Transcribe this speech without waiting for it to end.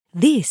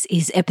This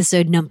is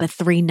episode number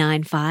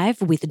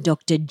 395 with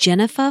Dr.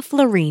 Jennifer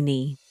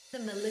Floreani. The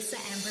Melissa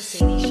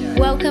Ambrosini Show.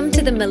 Welcome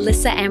to the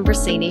Melissa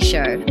Ambrosini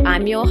Show.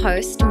 I'm your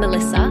host,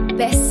 Melissa,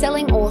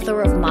 best-selling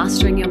author of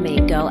Mastering Your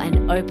Mean Girl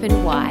and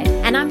Open Wide.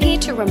 And I'm here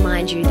to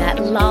remind you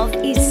that love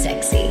is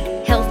sexy,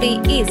 healthy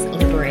is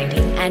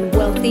liberating, and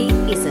wealthy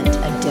isn't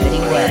a dirty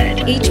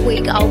word. Each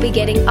week, I'll be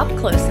getting up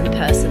close and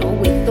personal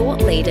with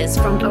thought leaders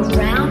from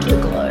around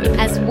the globe,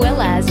 as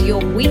well as your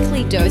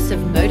weekly dose of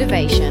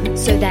motivation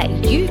so that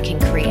you can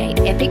create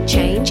epic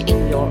change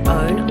in your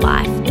own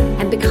life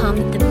and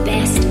become the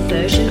best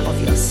version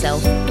of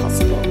yourself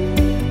possible.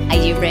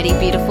 Are you ready,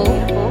 beautiful?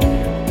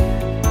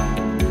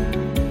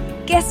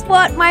 Guess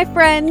what, my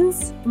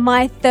friends?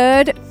 My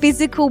third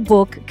physical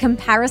book,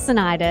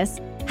 Comparisonitis,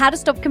 How to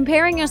Stop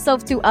Comparing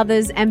Yourself to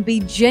Others and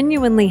Be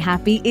Genuinely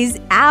Happy, is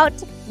out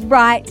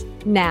right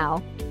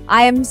now.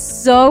 I am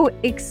so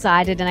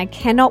excited and I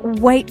cannot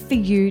wait for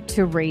you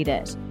to read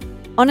it.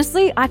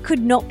 Honestly, I could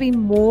not be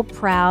more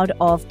proud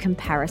of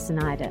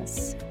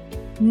Comparisonitis.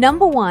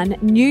 Number one,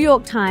 New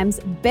York Times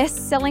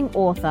best-selling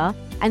author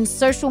and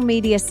social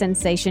media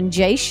sensation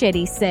Jay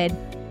Shetty said,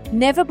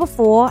 "Never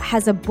before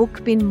has a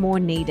book been more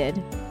needed.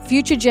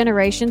 Future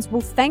generations will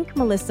thank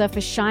Melissa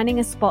for shining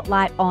a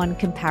spotlight on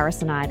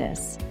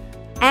Comparisonitis."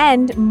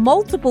 And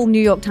multiple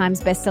New York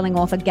Times best-selling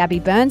author Gabby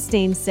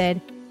Bernstein said,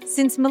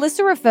 "Since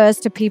Melissa refers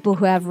to people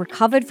who have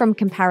recovered from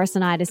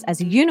comparisonitis as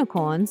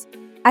unicorns,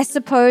 I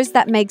suppose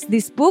that makes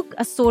this book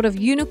a sort of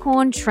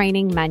unicorn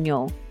training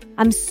manual.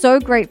 I'm so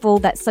grateful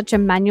that such a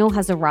manual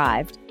has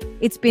arrived.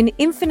 It's been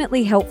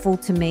infinitely helpful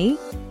to me.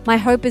 My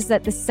hope is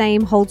that the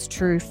same holds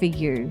true for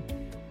you."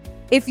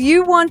 If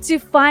you want to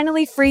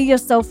finally free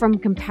yourself from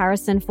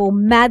comparison, fall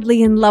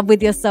madly in love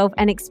with yourself,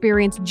 and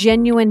experience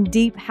genuine,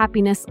 deep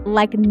happiness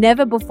like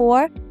never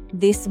before,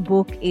 this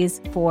book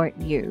is for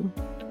you.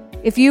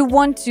 If you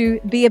want to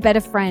be a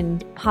better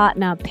friend,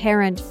 partner,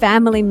 parent,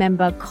 family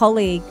member,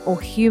 colleague, or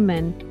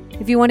human,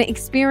 if you want to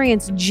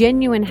experience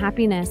genuine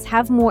happiness,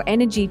 have more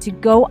energy to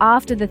go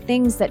after the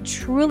things that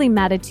truly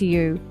matter to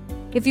you,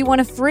 if you want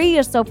to free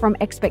yourself from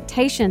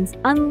expectations,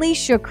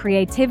 unleash your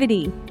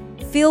creativity,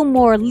 feel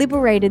more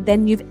liberated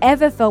than you've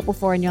ever felt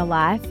before in your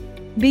life,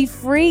 be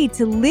free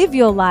to live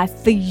your life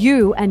for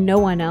you and no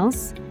one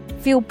else,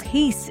 feel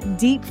peace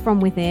deep from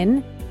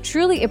within,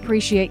 truly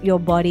appreciate your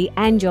body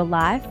and your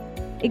life,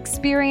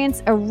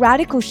 experience a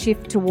radical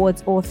shift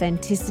towards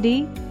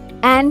authenticity,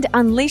 and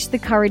unleash the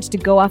courage to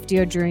go after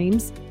your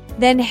dreams,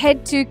 then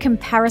head to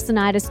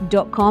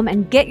comparisonitis.com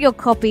and get your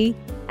copy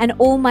and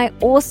all my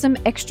awesome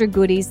extra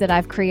goodies that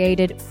I've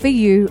created for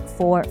you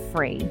for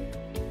free.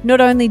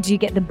 Not only do you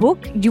get the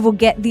book, you will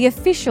get the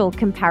official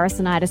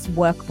Comparisonitis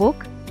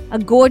workbook, a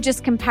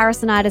gorgeous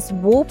Comparisonitis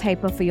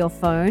wallpaper for your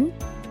phone,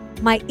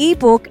 my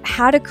ebook,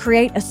 How to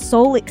Create a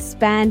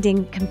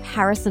Soul-Expanding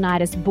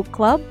Comparisonitis Book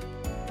Club,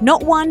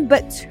 not one,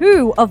 but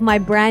two of my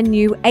brand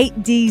new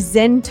 8D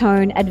Zen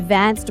Tone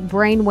Advanced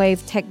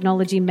Brainwave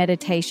Technology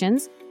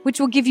meditations, which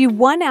will give you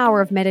 1 hour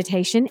of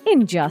meditation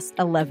in just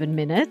 11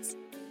 minutes,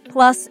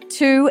 plus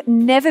two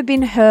never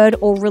been heard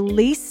or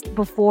released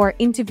before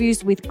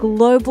interviews with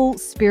global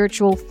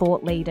spiritual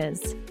thought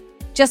leaders.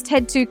 Just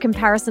head to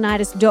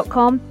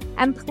comparisonitis.com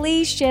and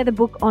please share the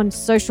book on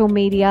social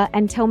media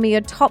and tell me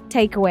your top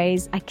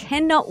takeaways. I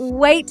cannot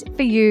wait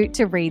for you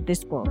to read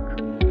this book.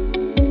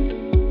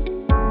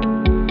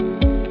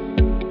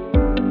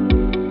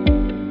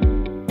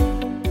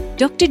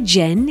 Dr.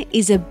 Jen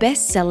is a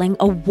best-selling,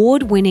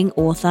 award-winning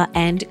author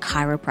and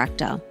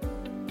chiropractor.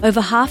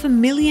 Over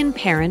 500,000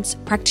 parents,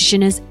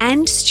 practitioners,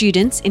 and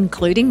students,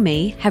 including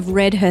me, have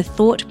read her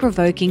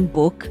thought-provoking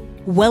book,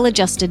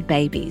 Well-Adjusted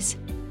Babies.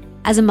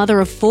 As a mother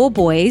of 4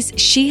 boys,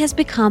 she has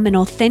become an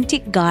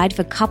authentic guide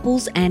for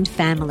couples and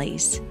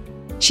families.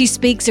 She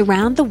speaks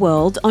around the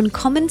world on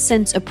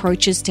common-sense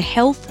approaches to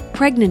health,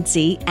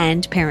 pregnancy,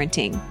 and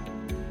parenting.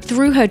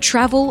 Through her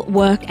travel,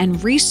 work,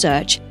 and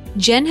research,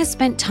 Jen has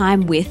spent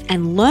time with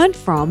and learned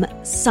from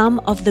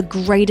some of the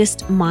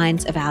greatest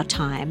minds of our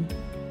time.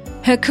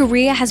 Her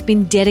career has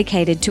been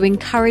dedicated to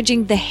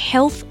encouraging the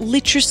health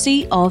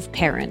literacy of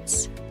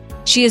parents.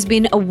 She has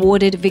been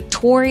awarded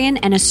Victorian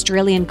and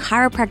Australian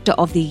Chiropractor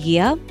of the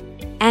Year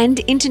and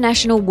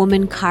International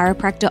Woman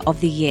Chiropractor of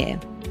the Year.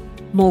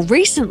 More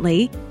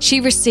recently,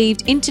 she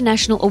received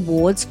international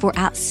awards for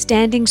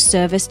outstanding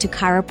service to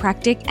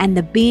chiropractic and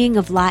the Being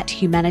of Light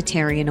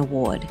Humanitarian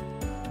Award.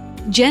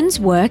 Jen's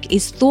work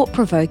is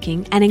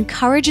thought-provoking and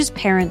encourages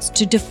parents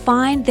to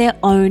define their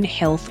own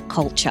health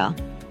culture.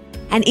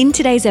 And in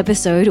today's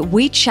episode,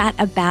 we chat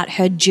about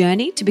her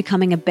journey to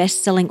becoming a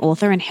best-selling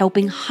author and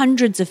helping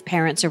hundreds of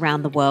parents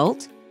around the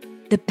world,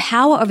 the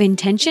power of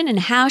intention and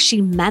how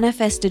she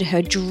manifested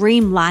her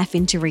dream life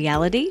into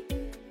reality,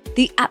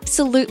 the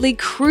absolutely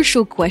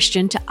crucial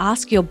question to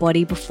ask your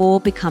body before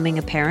becoming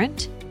a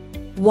parent,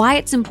 why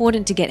it's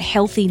important to get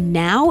healthy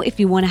now if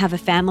you want to have a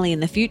family in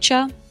the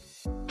future,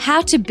 how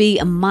to be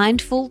a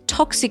mindful,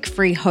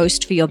 toxic-free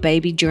host for your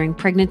baby during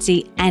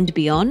pregnancy and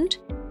beyond.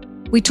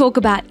 We talk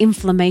about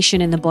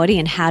inflammation in the body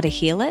and how to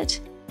heal it.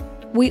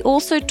 We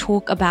also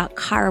talk about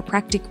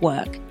chiropractic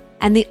work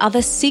and the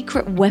other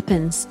secret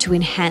weapons to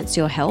enhance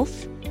your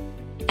health.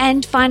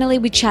 And finally,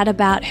 we chat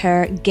about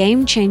her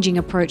game-changing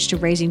approach to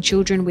raising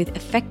children with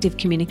effective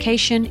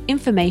communication,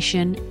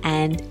 information,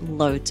 and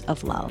loads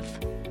of love.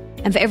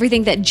 And for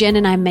everything that Jen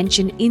and I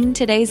mention in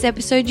today's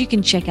episode, you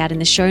can check out in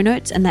the show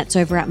notes, and that's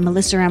over at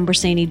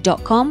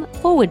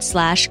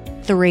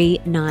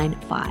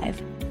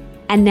melissaambrosini.com/395.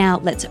 And now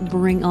let's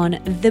bring on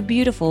the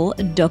beautiful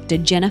Dr.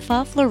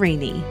 Jennifer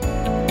Floreani.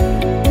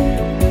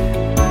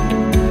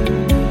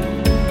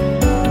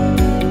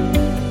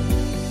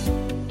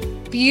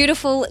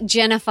 Beautiful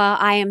Jennifer,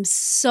 I am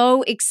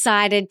so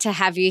excited to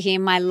have you here,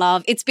 my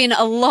love. It's been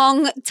a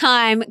long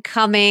time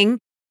coming.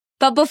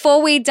 But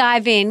before we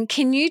dive in,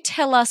 can you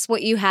tell us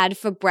what you had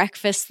for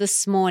breakfast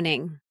this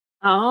morning?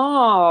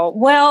 Oh,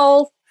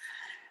 well,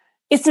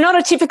 it's not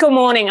a typical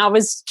morning. I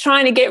was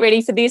trying to get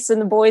ready for this and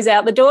the boys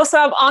out the door. So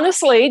I've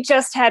honestly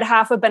just had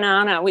half a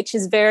banana, which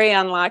is very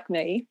unlike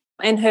me,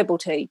 and herbal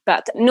tea.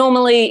 But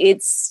normally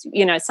it's,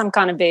 some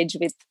kind of veg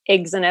with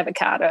eggs and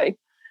avocado,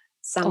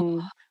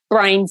 some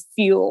brain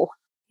fuel.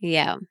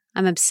 Yeah,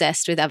 I'm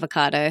obsessed with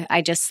avocado.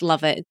 I just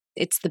love it.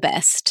 It's the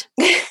best.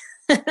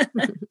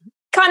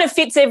 Kind of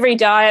fits every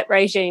diet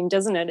regime,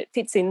 doesn't it? It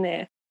fits in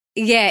there.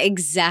 Yeah,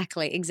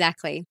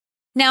 exactly.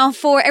 Now,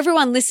 for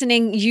everyone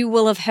listening, you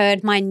will have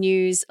heard my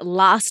news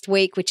last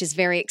week, which is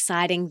very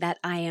exciting, that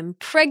I am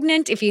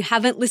pregnant. If you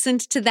haven't listened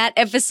to that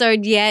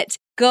episode yet,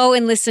 go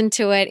and listen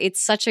to it.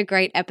 It's such a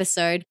great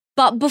episode.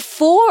 But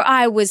before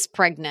I was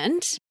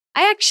pregnant,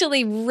 I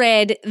actually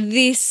read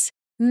this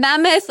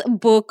mammoth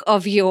book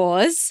of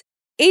yours.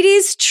 It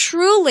is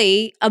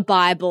truly a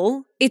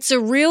Bible. It's a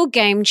real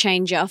game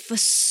changer for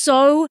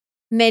so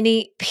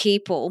many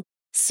people.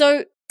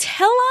 So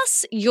tell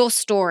us your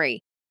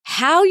story,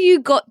 how you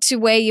got to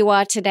where you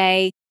are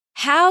today,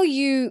 how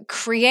you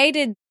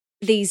created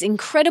these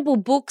incredible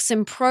books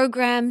and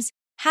programs.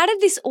 How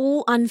did this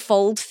all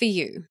unfold for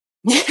you?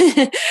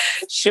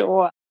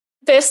 Sure.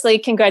 Firstly,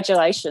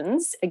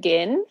 congratulations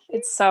again.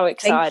 It's so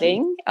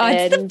exciting. Oh,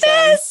 it's the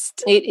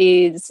best. It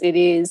is.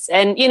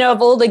 And,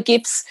 of all the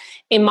gifts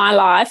in my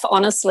life,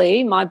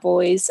 honestly, my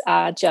boys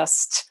are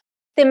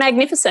they're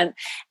magnificent.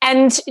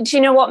 And do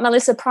you know what,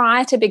 Melissa?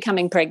 Prior to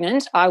becoming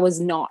pregnant, I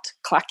was not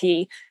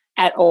clucky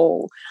at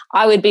all.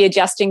 I would be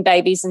adjusting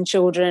babies and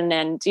children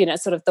and,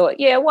 sort of thought,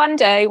 yeah, one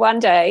day.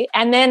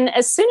 And then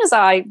as soon as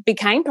I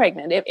became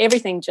pregnant,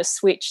 everything just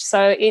switched.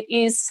 So it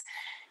is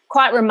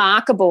quite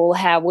remarkable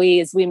how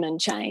we as women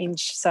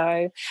change.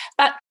 So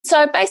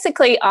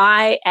basically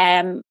I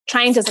am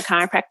trained as a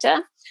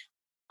chiropractor.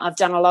 I've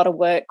done a lot of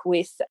work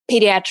with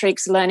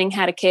pediatrics, learning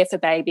how to care for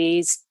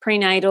babies,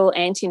 prenatal,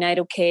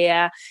 antenatal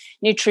care,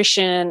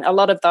 nutrition, a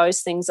lot of those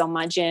things on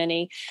my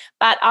journey.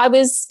 But I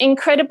was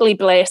incredibly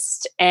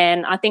blessed,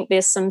 and I think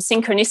there's some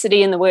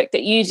synchronicity in the work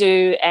that you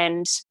do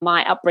and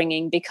my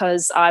upbringing,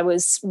 because I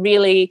was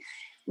really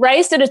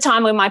raised at a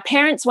time when my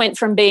parents went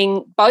from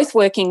being both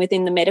working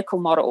within the medical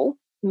model.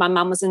 My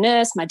mum was a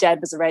nurse, my dad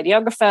was a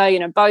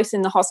radiographer, both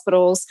in the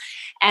hospitals,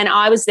 and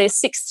I was their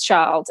sixth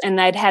child, and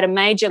they'd had a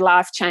major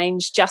life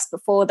change just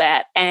before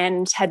that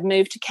and had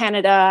moved to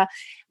Canada.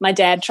 My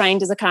dad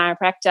trained as a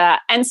chiropractor,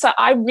 and so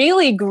I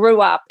really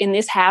grew up in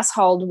this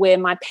household where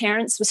my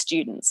parents were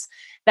students.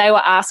 They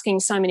were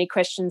asking so many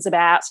questions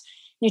about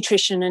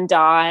nutrition and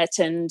diet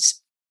and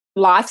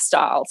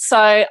lifestyle.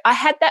 So I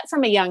had that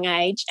from a young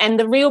age, and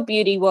the real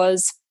beauty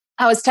was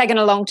I was taken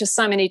along to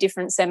so many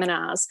different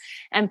seminars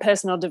and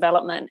personal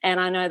development, and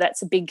I know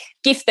that's a big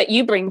gift that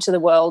you bring to the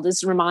world,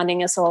 is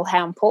reminding us all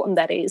how important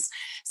that is.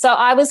 So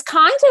I was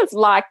kind of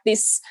like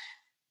this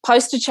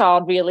poster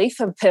child really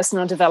for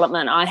personal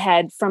development. I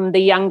had from the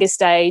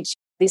youngest age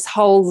this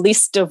whole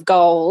list of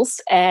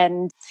goals,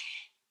 and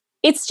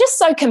it's just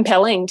so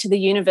compelling to the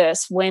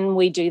universe when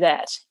we do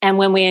that, and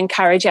when we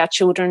encourage our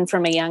children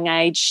from a young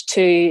age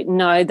to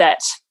know that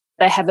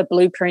they have a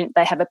blueprint,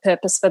 they have a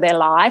purpose for their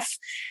life,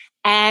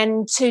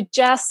 and to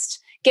just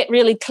get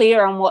really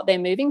clear on what they're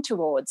moving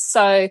towards.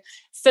 So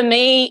for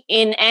me,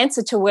 in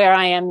answer to where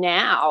I am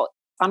now,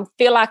 I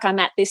feel like I'm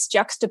at this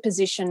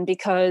juxtaposition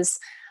because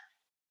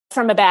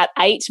from about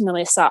 8,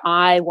 Melissa,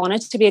 I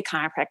wanted to be a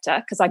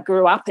chiropractor because I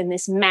grew up in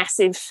this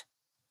massive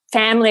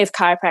family of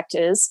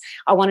chiropractors.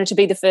 I wanted to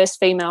be the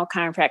first female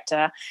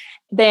chiropractor.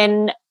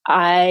 Then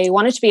I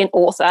wanted to be an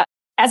author.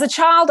 As a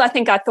child, I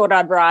think I thought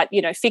I'd write,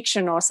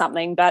 fiction or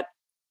something, but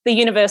the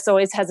universe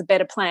always has a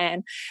better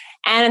plan.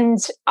 And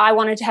I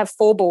wanted to have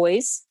 4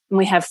 boys, and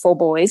we have 4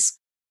 boys.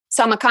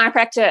 So I'm a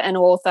chiropractor and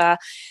author,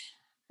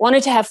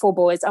 wanted to have 4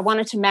 boys. I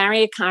wanted to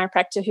marry a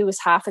chiropractor who was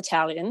half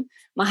Italian.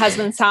 My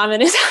husband,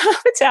 Simon, is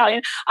half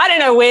Italian. I don't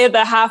know where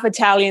the half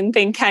Italian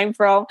thing came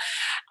from.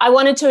 I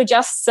wanted to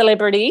adjust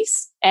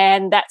celebrities,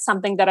 and that's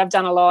something that I've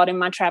done a lot in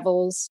my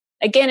travels.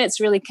 Again,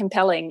 it's really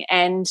compelling,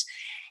 and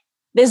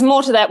there's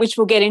more to that, which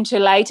we'll get into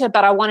later,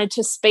 but I wanted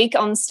to speak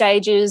on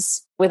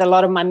stages with a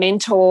lot of my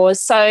mentors.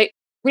 So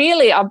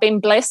really, I've been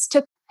blessed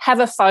to have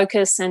a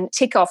focus and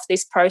tick off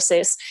this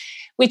process,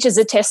 which is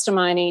a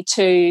testimony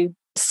to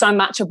so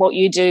much of what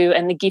you do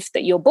and the gift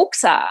that your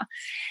books are.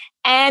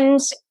 And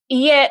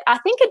yet I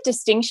think a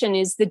distinction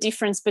is the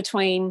difference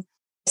between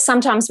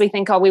sometimes we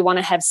think, oh, we want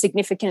to have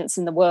significance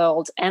in the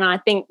world. And I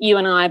think you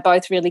and I are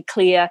both really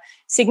clear.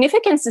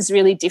 Significance is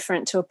really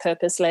different to a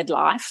purpose-led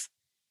life.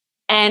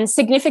 And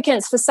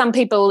significance for some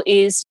people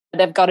is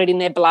they've got it in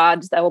their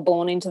blood. They were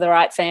born into the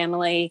right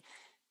family.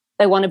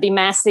 They want to be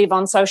massive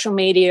on social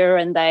media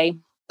and they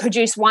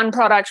produce one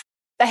product.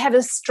 They have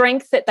a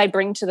strength that they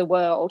bring to the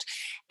world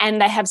and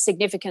they have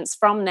significance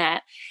from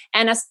that.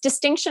 And a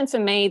distinction for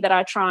me that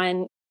I try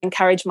and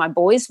encourage my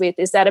boys with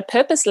is that a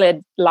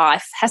purpose-led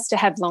life has to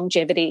have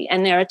longevity.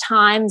 And there are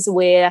times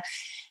where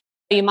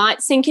you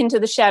might sink into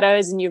the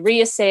shadows and you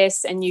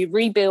reassess and you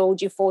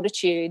rebuild your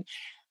fortitude,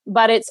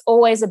 but it's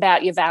always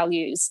about your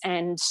values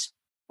and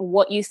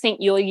what you think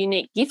your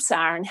unique gifts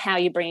are and how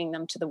you're bringing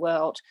them to the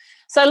world.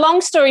 So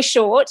long story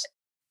short,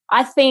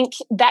 I think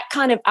that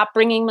kind of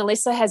upbringing,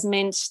 Melissa, has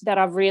meant that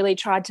I've really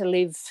tried to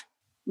live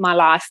my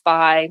life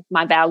by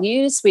my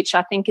values, which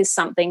I think is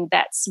something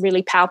that's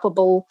really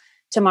palpable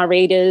to my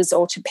readers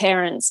or to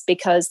parents,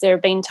 because there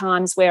have been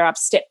times where I've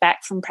stepped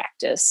back from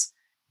practice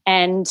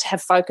and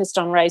have focused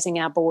on raising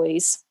our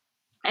boys.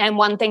 And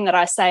one thing that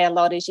I say a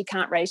lot is you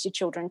can't raise your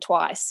children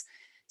twice.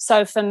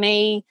 So for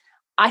me,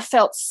 I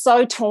felt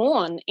so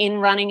torn in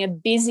running a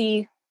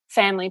busy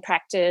family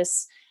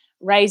practice,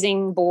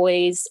 raising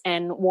boys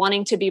and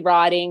wanting to be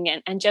writing,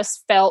 and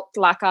just felt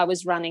like I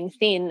was running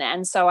thin.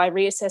 And so I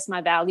reassessed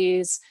my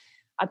values.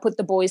 I put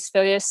the boys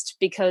first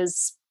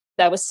because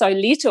they were so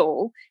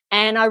little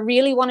and I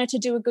really wanted to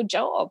do a good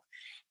job.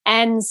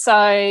 And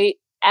so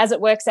as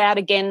it works out,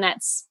 again,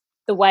 that's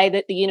the way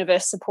that the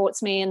universe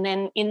supports me. And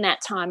then in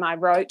that time, I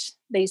wrote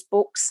these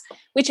books,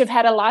 which have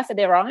had a life of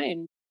their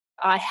own.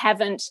 I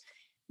haven't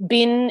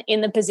been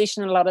in the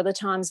position a lot of the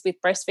times with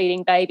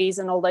breastfeeding babies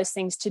and all those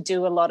things to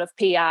do a lot of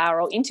PR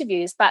or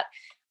interviews. But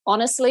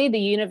honestly, the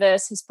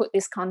universe has put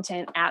this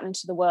content out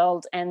into the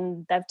world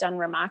and they've done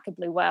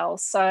remarkably well.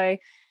 So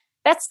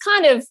that's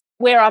kind of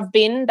where I've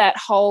been, that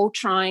whole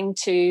trying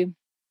to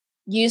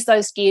use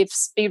those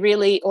gifts, be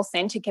really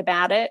authentic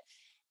about it.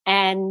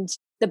 And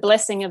the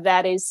blessing of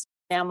that is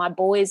now my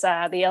boys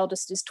are, the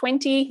eldest is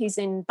 20. He's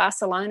in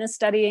Barcelona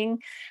studying.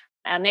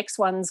 Our next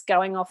one's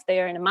going off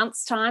there in a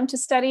month's time to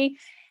study.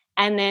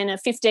 And then a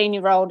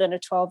 15-year-old and a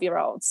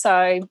 12-year-old.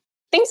 So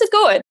things are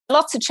good.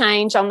 Lots of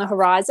change on the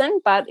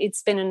horizon, but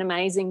it's been an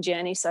amazing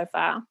journey so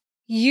far.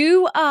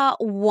 You are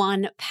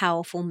one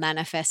powerful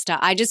manifester.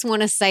 I just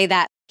want to say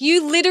that.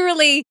 You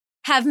literally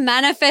have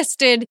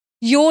manifested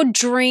your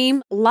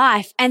dream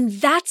life. And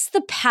that's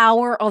the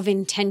power of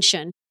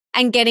intention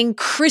and getting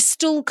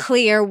crystal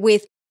clear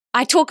with,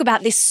 I talk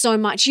about this so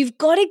much. You've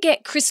got to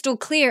get crystal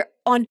clear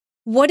on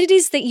what it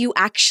is that you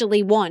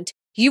actually want.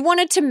 You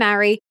wanted to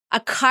marry a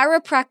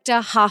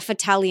chiropractor half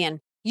Italian.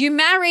 You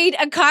married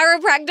a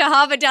chiropractor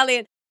half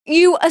Italian.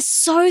 You are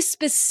so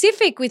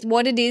specific with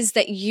what it is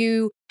that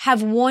you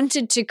have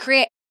wanted to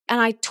create.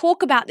 And I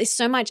talk about this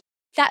so much.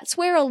 That's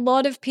where a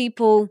lot of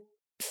people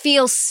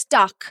feel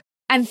stuck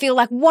and feel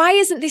like, why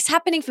isn't this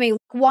happening for me?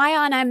 Why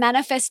aren't I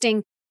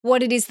manifesting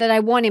what it is that I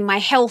want in my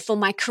health or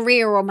my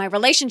career or my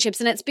relationships?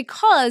 And it's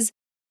because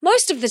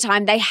most of the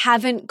time they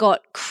haven't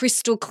got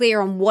crystal clear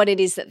on what it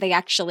is that they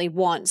actually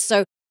want.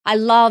 So I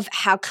love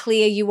how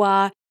clear you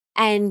are.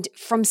 And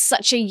from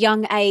such a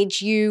young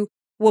age, you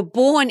were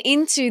born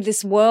into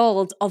this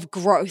world of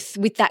growth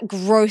with that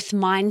growth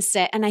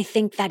mindset. And I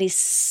think that is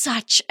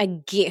such a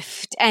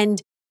gift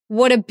and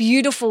what a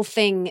beautiful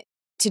thing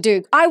to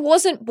do. I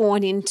wasn't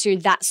born into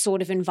that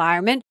sort of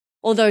environment,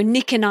 although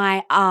Nick and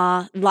I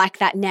are like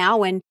that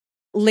now. And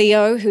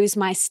Leo, who's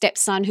my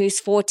stepson, who's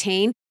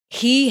 14,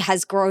 he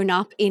has grown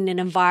up in an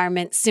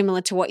environment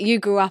similar to what you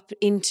grew up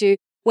into,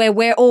 where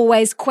we're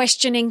always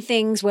questioning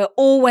things, we're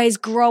always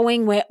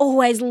growing, we're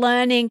always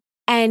learning,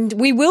 and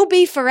we will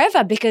be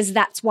forever because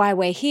that's why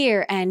we're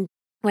here. And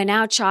when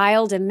our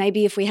child, and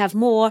maybe if we have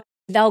more,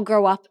 they'll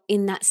grow up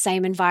in that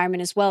same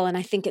environment as well. And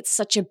I think it's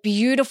such a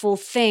beautiful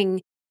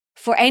thing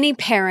for any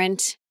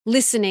parent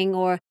listening,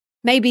 or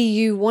maybe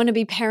you want to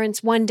be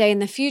parents one day in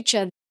the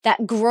future.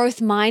 That growth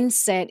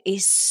mindset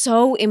is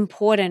so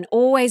important.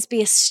 Always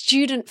be a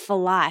student for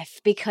life,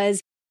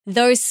 because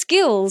those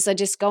skills are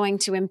just going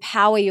to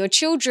empower your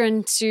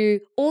children to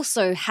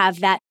also have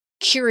that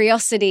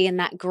curiosity and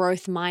that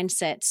growth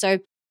mindset. So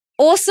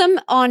awesome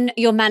on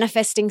your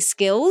manifesting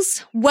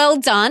skills. Well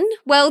done.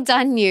 Well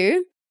done,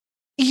 you.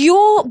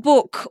 Your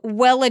book,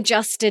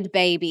 Well-Adjusted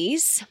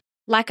Babies,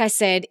 like I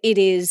said, it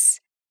is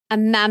a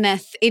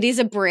mammoth. It is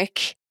a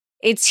brick.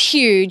 It's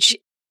huge,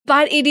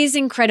 but it is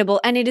incredible.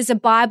 And it is a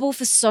Bible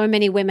for so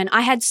many women.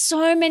 I had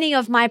so many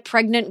of my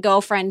pregnant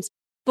girlfriends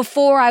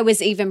before I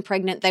was even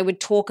pregnant, they would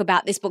talk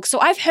about this book. So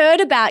I've heard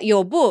about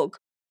your book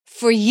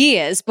for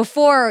years,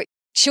 before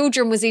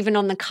children was even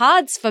on the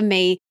cards for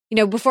me,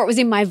 before it was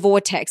in my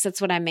vortex.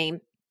 That's what I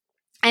mean.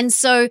 And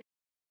so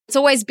it's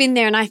always been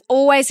there. And I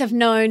always have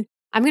known,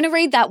 I'm going to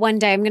read that one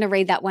day. I'm going to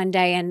read that one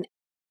day. And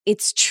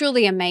it's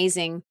truly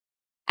amazing.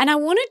 And I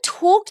want to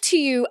talk to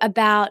you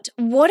about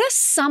what are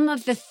some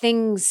of the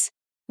things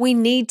we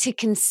need to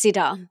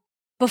consider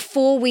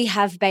before we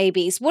have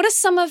babies? What are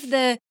some of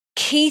the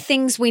key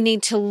things we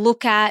need to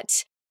look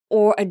at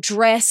or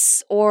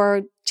address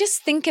or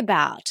just think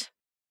about?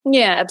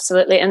 Yeah,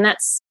 absolutely. And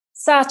that's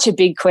such a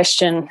big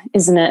question,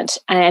 isn't it?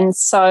 And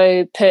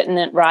so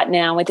pertinent right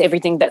now with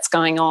everything that's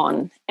going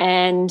on.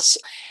 And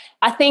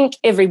I think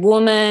every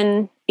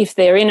woman, if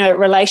they're in a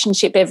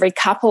relationship, every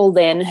couple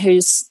then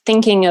who's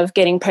thinking of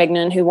getting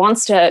pregnant, who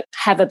wants to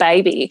have a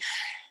baby,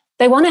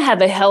 they want to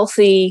have a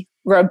healthy,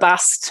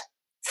 robust,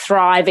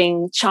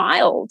 thriving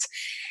child.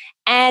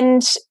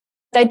 And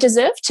they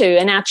deserve to,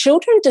 and our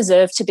children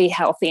deserve to be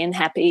healthy and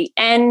happy.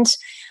 And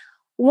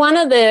one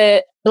of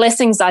the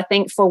blessings, I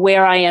think, for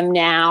where I am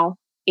now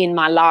in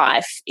my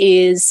life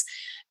is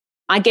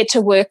I get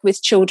to work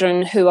with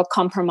children who are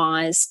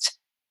compromised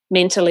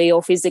mentally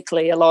or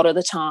physically a lot of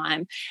the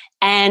time.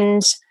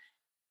 And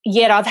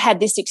yet I've had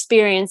this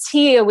experience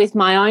here with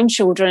my own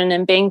children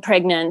and being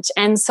pregnant.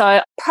 And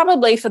so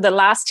probably for the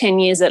last 10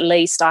 years at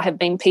least, I have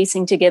been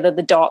piecing together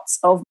the dots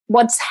of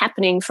what's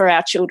happening for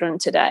our children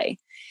today.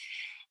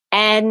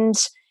 And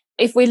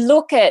if we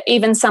look at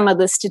even some of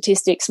the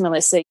statistics,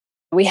 Melissa,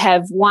 we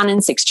have 1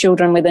 in 6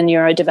 children with a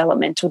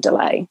neurodevelopmental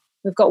delay.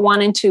 We've got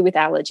 1 in 2 with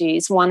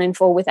allergies, 1 in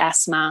 4 with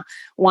asthma,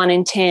 1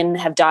 in 10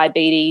 have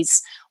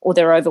diabetes, or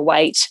they're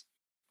overweight,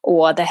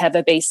 or they have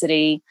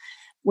obesity.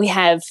 We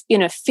have,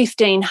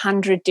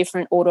 1,500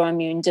 different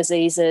autoimmune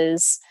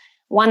diseases.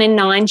 1 in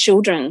 9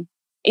 children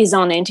is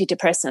on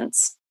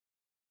antidepressants.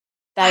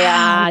 They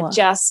are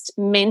just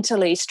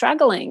mentally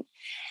struggling.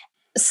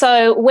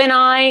 So when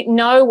I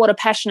know what a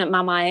passionate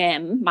mum I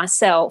am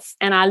myself,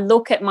 and I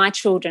look at my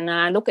children and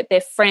I look at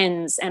their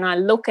friends and I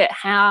look at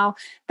how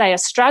they are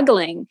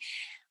struggling,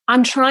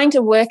 I'm trying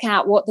to work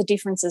out what the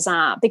differences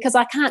are, because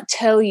I can't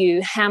tell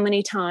you how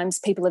many times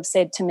people have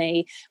said to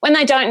me when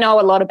they don't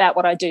know a lot about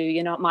what I do,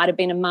 it might have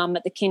been a mum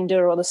at the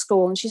kinder or the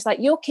school, and she's like,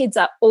 your kids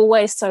are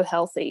always so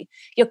healthy.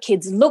 Your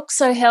kids look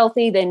so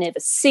healthy. They're never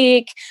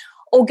sick.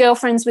 Or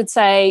girlfriends would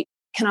say,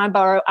 can I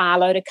borrow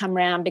Arlo to come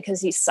round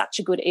because he's such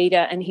a good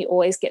eater and he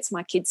always gets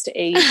my kids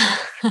to eat?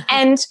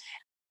 And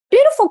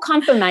beautiful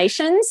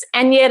confirmations.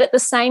 And yet at the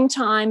same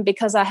time,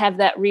 because I have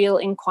that real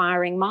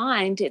inquiring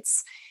mind,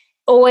 it's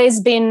always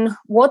been,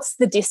 what's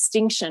the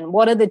distinction?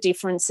 What are the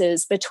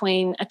differences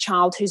between a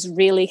child who's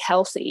really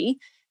healthy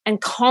and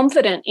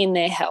confident in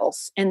their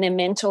health and their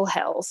mental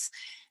health,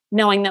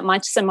 knowing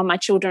that some of my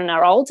children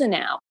are older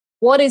now?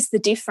 What is the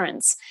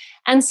difference?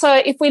 And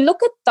so if we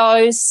look at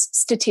those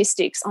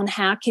statistics on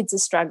how kids are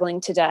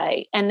struggling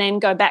today, and then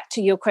go back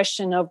to your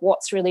question of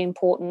what's really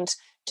important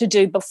to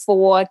do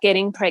before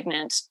getting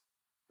pregnant,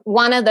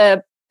 one of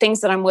the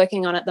things that I'm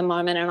working on at the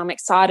moment, and I'm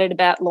excited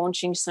about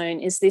launching soon,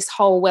 is this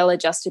whole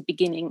well-adjusted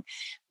beginning,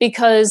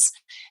 because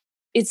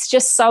it's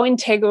just so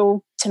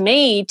integral to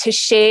me to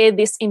share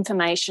this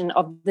information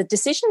of the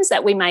decisions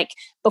that we make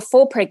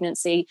before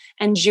pregnancy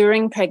and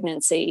during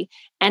pregnancy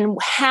and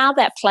how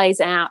that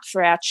plays out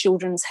for our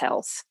children's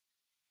health.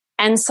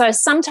 And so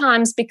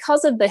sometimes,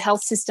 because of the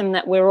health system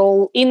that we're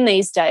all in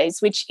these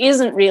days, which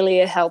isn't really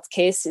a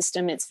healthcare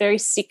system, it's very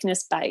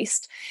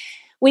sickness-based,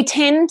 we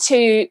tend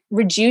to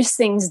reduce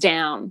things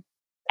down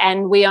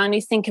and we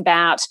only think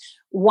about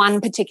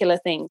one particular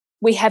thing.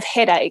 We have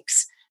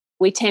headaches.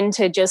 We tend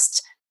to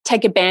just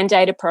take a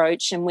Band-Aid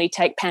approach and we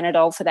take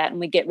Panadol for that and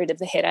we get rid of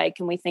the headache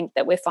and we think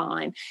that we're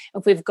fine.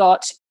 If we've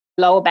got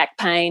lower back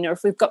pain or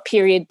if we've got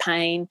period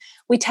pain,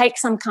 we take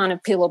some kind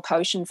of pill or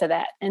potion for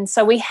that. And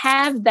so we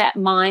have that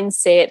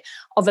mindset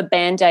of a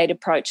Band-Aid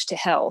approach to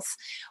health,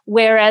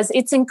 whereas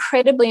it's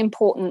incredibly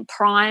important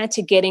prior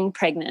to getting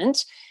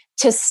pregnant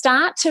to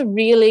start to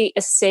really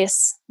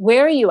assess,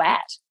 where are you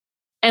at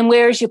and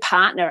where is your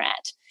partner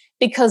at?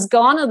 Because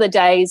gone are the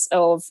days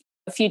of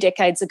a few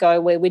decades ago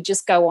where we'd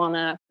just go on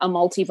a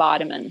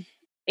multivitamin.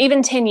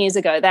 Even 10 years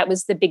ago, that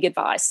was the big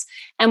advice.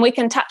 And we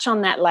can touch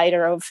on that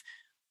later of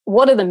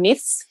what are the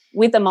myths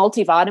with a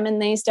multivitamin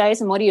these days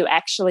and what do you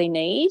actually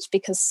need,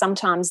 because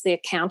sometimes they're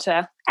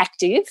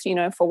counteractive,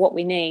 for what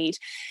we need.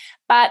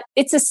 But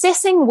it's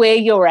assessing where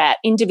you're at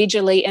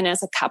individually and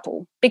as a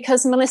couple,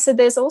 because, Melissa,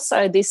 there's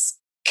also this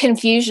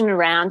confusion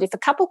around if a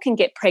couple can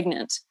get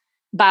pregnant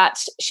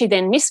but she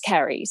then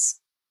miscarries.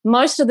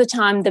 Most of the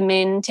time the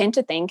men tend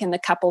to think and the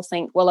couple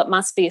think, well, it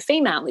must be a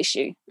female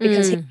issue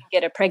because he can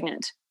get her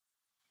pregnant.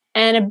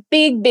 And a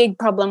big, big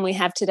problem we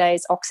have today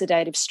is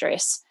oxidative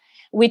stress,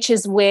 which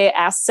is where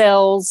our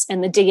cells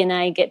and the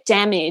DNA get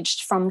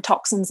damaged from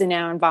toxins in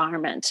our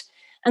environment.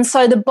 And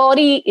so the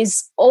body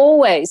is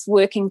always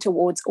working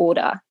towards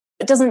order.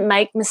 It doesn't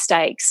make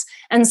mistakes.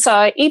 And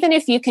so even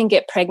if you can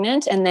get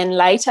pregnant and then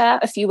later,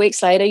 a few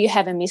weeks later, you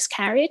have a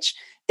miscarriage,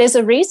 there's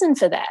a reason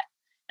for that.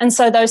 And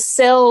so those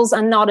cells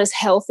are not as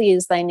healthy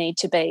as they need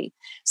to be.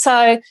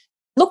 So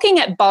looking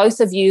at both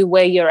of you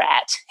where you're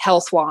at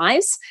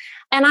health-wise,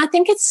 and I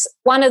think it's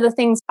one of the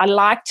things I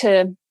like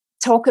to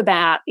talk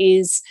about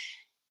is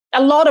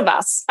a lot of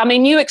us, I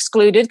mean, you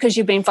excluded because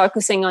you've been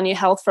focusing on your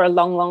health for a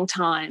long, long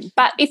time.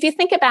 But if you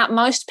think about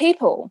most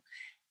people,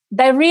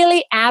 they're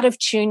really out of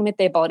tune with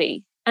their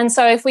body. And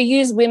so if we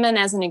use women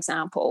as an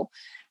example,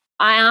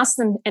 I ask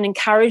them and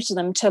encourage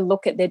them to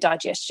look at their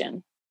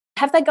digestion.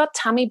 Have they got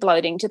tummy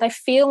bloating? Do they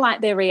feel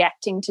like they're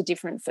reacting to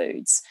different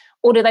foods?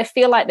 Or do they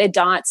feel like their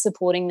diet's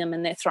supporting them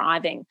and they're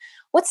thriving?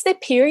 What's their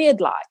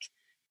period like?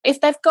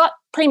 If they've got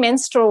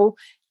premenstrual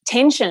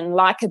tension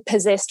like a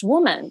possessed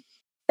woman,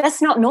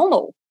 that's not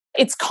normal.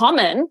 It's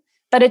common,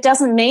 but it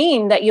doesn't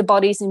mean that your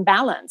body's in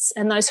balance.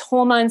 And those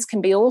hormones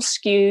can be all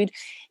skewed.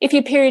 If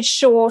your period's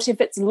short,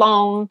 if it's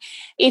long,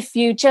 if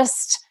you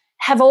just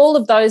have all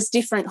of those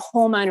different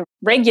hormone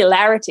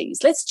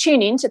regularities, let's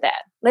tune into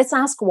that. Let's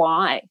ask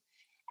why.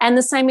 And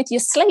the same with your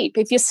sleep.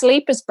 If your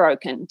sleep is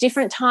broken,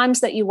 different times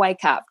that you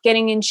wake up,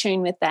 getting in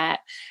tune with that.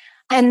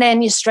 And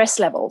then your stress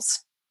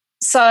levels.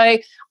 So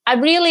I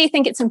really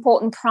think it's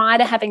important prior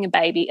to having a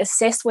baby,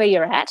 assess where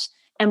you're at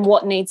and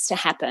what needs to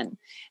happen.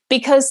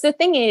 Because the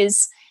thing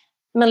is,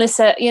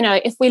 Melissa,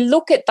 if we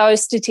look at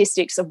those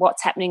statistics of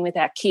what's happening with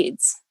our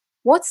kids,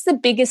 what's the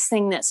biggest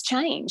thing that's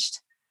changed?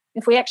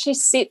 If we actually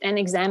sit and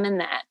examine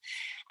that.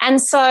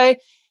 And so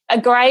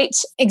a great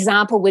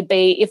example would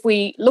be if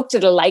we looked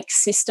at a lake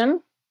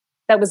system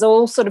that was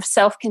all sort of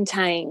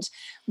self-contained,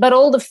 but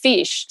all the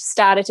fish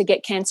started to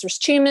get cancerous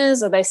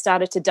tumours or they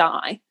started to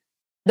die.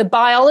 The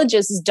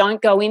biologists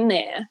don't go in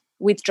there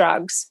with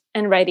drugs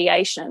and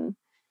radiation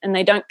and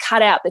they don't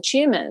cut out the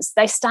tumours.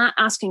 They start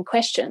asking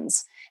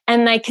questions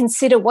and they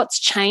consider what's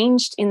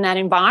changed in that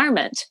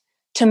environment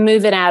to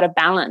move it out of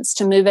balance,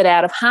 to move it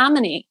out of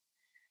harmony.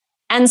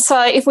 And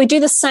so if we do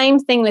the same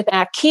thing with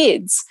our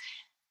kids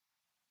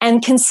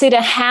and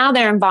consider how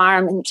their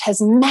environment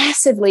has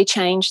massively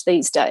changed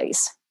these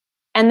days,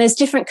 and there's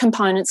different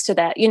components to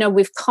that.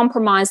 We've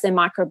compromised their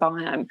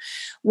microbiome.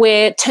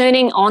 We're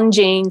turning on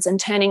genes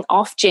and turning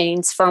off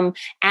genes from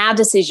our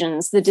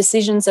decisions, the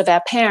decisions of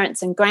our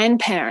parents and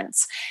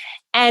grandparents.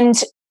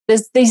 And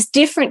there's these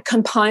different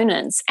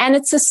components, and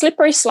it's a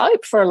slippery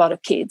slope for a lot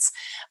of kids.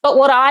 But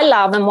what I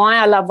love and why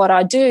I love what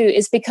I do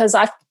is because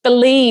I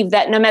believe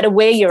that no matter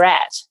where you're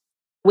at,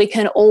 we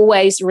can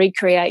always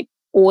recreate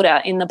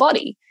order in the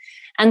body.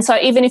 And so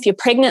even if you're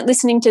pregnant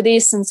listening to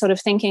this and sort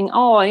of thinking,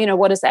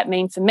 what does that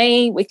mean for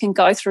me? We can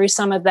go through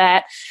some of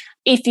that.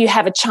 If you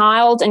have a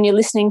child and you're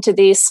listening to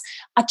this,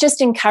 I just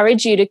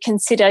encourage you to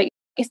consider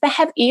if they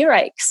have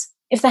earaches,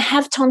 if they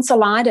have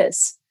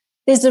tonsillitis,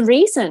 there's a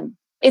reason.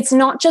 It's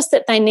not just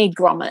that they need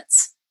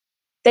grommets.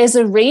 There's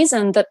a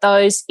reason that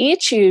those ear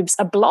tubes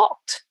are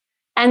blocked.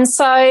 And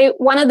so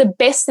one of the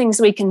best things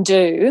we can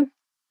do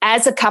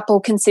as a couple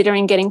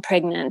considering getting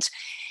pregnant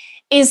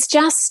is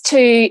just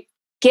to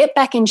get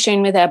back in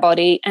tune with our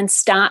body and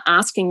start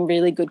asking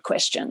really good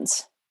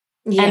questions.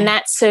 Yeah. And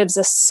that serves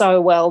us so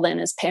well then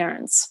as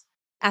parents.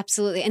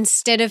 Absolutely.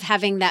 Instead of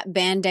having that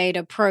Band-Aid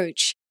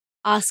approach,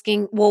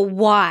 asking, well,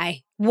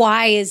 why?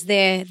 Why is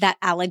there that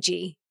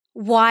allergy?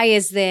 Why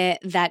is there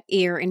that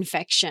ear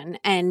infection?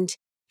 And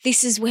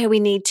this is where we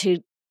need to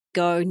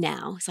go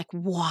now. It's like,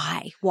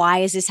 why? Why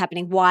is this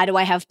happening? Why do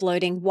I have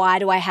bloating? Why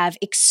do I have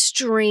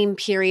extreme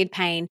period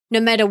pain?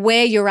 No matter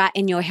where you're at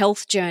in your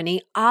health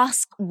journey,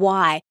 ask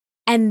why.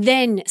 And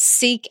then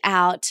seek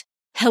out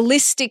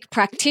holistic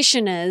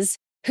practitioners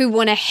who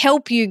want to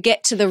help you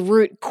get to the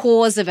root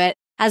cause of it,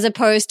 as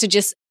opposed to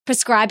just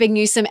prescribing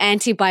you some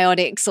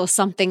antibiotics or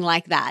something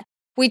like that,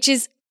 which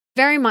is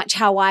very much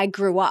how I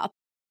grew up.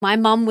 My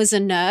mum was a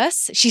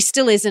nurse. She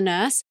still is a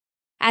nurse.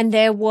 And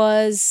there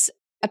was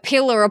a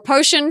pill or a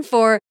potion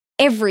for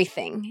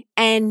everything.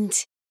 And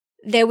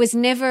there was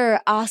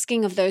never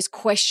asking of those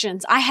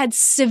questions. I had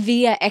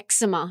severe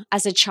eczema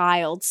as a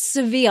child,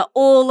 severe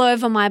all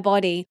over my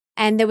body.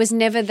 And there was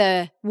never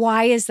the,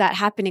 why is that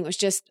happening? It was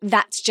just,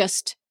 that's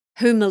just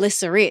who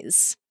Melissa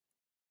is.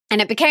 And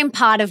it became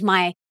part of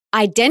my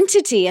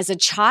identity as a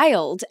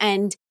child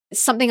and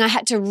something I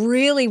had to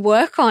really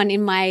work on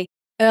in my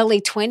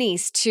early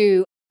 20s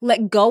to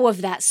let go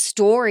of that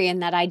story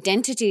and that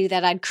identity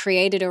that I'd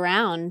created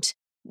around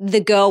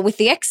the girl with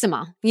the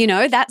eczema,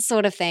 that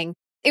sort of thing.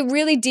 It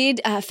really did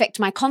affect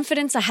my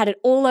confidence. I had it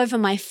all over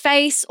my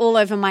face, all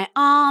over my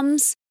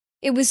arms.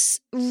 It was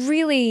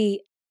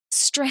really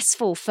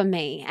stressful for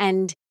me.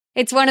 And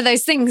it's one of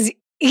those things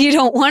you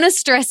don't want to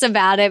stress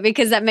about it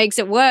because that makes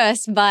it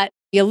worse, but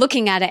you're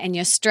looking at it and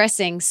you're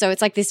stressing. So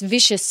it's like this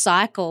vicious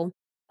cycle.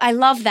 I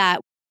love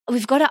that.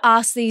 We've got to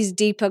ask these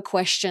deeper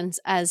questions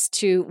as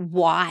to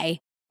why.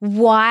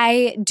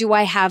 Why do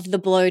I have the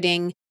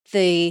bloating,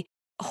 the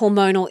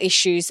hormonal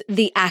issues,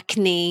 the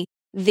acne,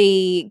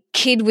 the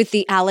kid with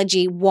the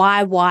allergy?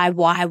 Why?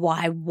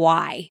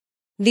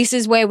 This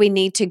is where we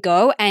need to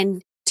go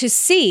and to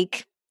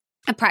seek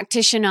a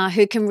practitioner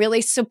who can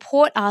really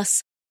support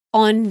us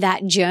on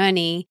that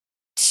journey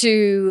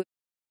to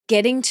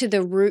getting to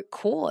the root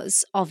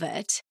cause of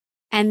it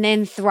and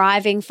then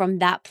thriving from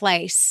that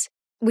place,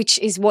 which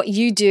is what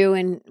you do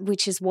and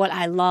which is what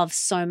I love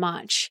so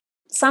much.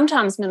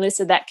 Sometimes,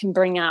 Melissa, that can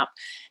bring up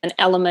an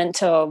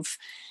element of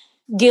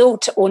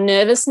guilt or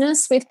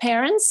nervousness with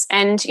parents.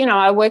 And,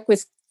 I work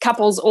with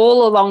couples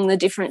all along the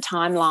different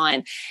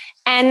timeline.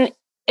 And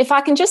if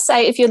I can just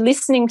say, if you're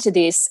listening to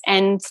this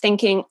and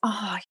thinking,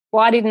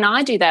 Why didn't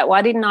I do that?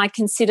 Why didn't I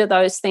consider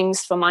those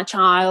things for my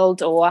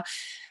child? Or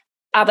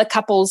other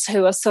couples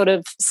who are sort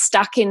of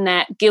stuck in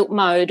that guilt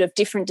mode of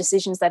different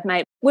decisions they've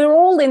made. We're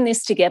all in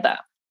this together.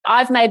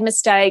 I've made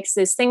mistakes.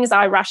 There's things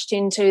I rushed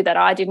into that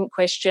I didn't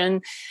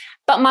question.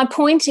 But my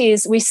point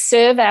is, we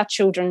serve our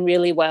children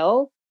really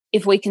well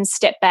if we can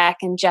step back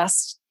and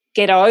just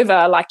get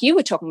over, like you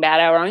were talking about,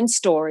 our own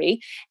story,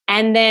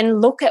 and then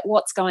look at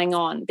what's going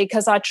on.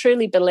 Because I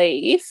truly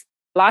believe,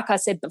 like I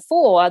said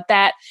before,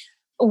 that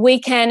we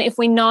can, if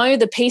we know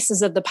the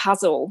pieces of the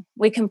puzzle,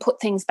 we can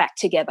put things back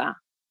together.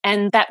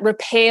 And that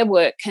repair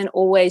work can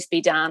always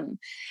be done.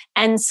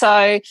 And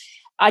so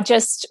I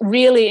just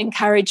really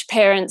encourage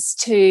parents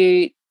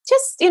to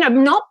just,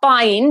 not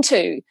buy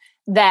into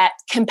that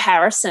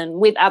comparison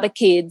with other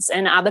kids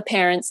and other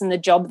parents and the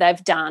job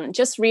they've done.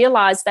 Just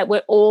realize that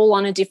we're all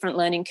on a different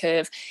learning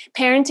curve.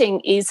 Parenting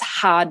is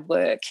hard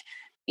work.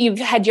 You've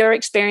had your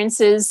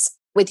experiences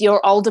with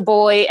your older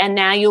boy, and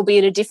now you'll be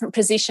at a different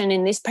position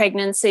in this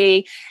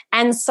pregnancy.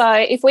 And so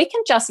if we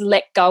can just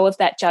let go of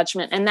that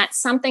judgment, and that's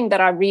something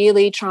that I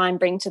really try and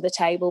bring to the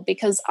table,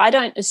 because I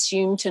don't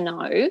assume to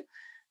know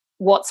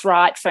what's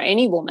right for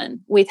any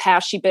woman with how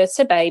she births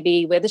her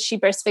baby, whether she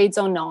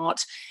breastfeeds or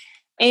not,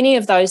 any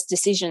of those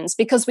decisions,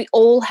 because we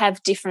all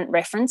have different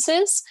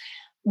references.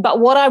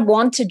 But what I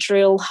want to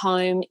drill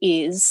home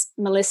is,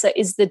 Melissa,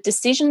 is the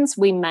decisions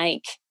we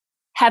make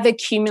have a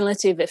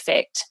cumulative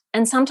effect.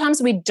 And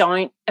sometimes we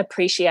don't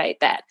appreciate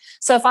that.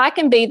 So if I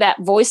can be that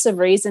voice of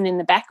reason in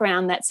the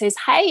background that says,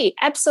 hey,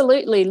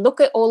 absolutely,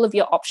 look at all of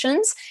your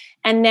options.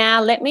 And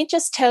now let me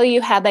just tell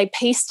you how they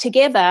piece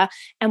together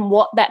and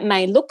what that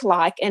may look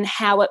like and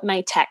how it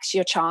may tax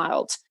your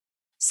child.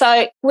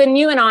 So when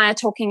you and I are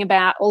talking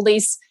about all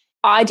these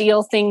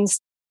ideal things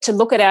to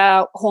look at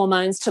our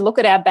hormones, to look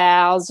at our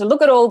bowels, to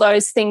look at all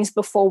those things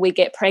before we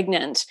get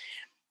pregnant,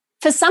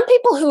 for some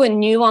people who are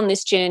new on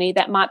this journey,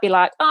 that might be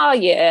like, oh,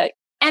 yeah.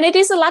 And it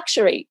is a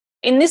luxury.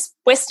 In this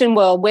Western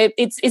world, where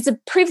it's a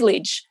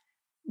privilege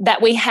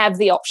that we have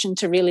the option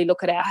to really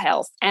look at our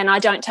health. And I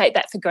don't take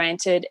that for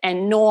granted,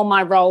 and nor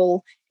my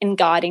role in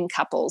guiding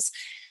couples.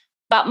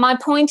 But my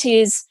point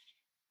is,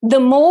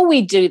 the more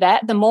we do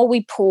that, the more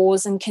we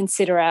pause and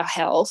consider our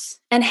health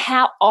and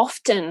how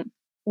often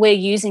we're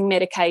using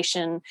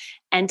medication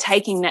and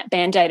taking that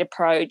Band-Aid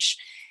approach,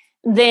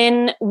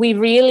 then we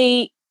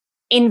really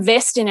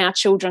invest in our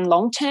children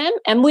long term,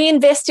 and we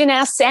invest in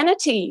our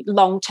sanity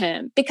long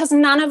term, because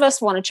none of us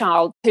want a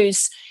child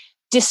who's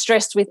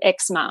distressed with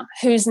eczema,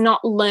 who's not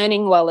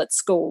learning well at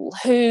school,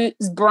 whose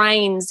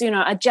brains,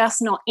 are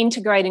just not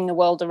integrating the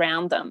world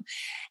around them.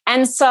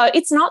 And so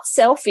it's not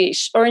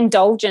selfish or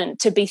indulgent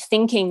to be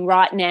thinking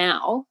right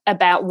now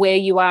about where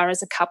you are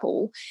as a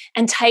couple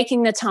and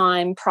taking the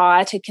time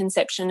prior to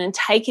conception and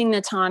taking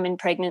the time in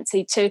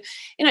pregnancy to,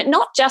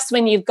 not just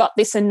when you've got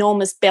this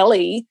enormous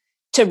belly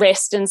to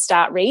rest and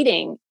start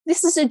reading.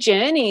 This is a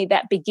journey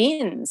that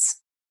begins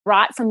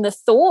right from the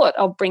thought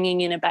of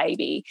bringing in a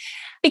baby.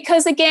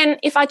 Because again,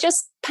 if I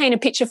just paint a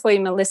picture for you,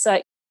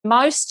 Melissa,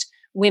 most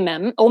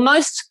women or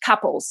most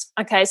couples,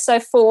 okay, so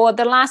for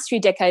the last few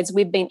decades,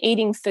 we've been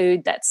eating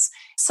food that's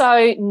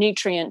so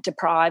nutrient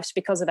deprived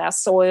because of our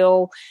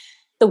soil,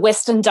 the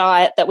Western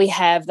diet that we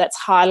have that's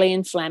highly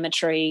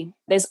inflammatory.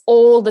 There's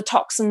all the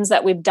toxins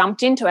that we've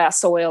dumped into our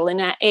soil,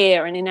 in our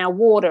air and in our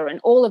water, and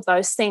all of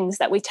those things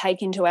that we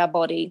take into our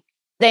body.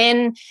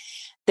 Then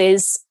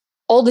there's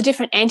all the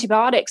different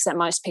antibiotics that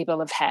most people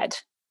have had.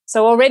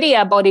 So already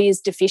our body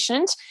is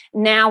deficient.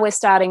 Now we're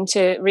starting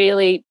to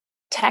really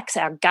tax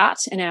our gut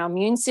and our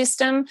immune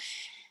system.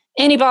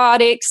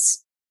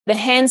 Antibiotics, the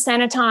hand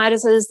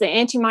sanitizers, the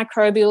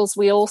antimicrobials,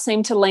 we all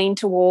seem to lean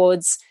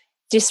towards,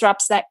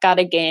 disrupts that gut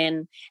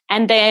again.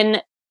 And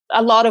then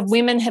a lot of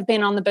women have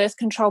been on the birth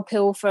control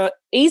pill for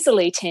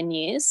easily 10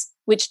 years,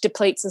 which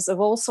depletes us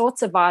of all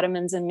sorts of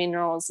vitamins and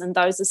minerals and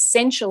those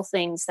essential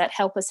things that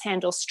help us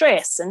handle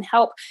stress and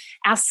help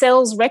our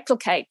cells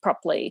replicate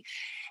properly.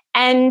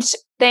 And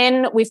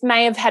then we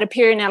may have had a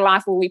period in our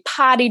life where we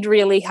partied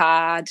really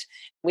hard.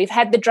 We've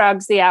had the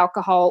drugs, the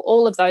alcohol,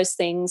 all of those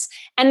things.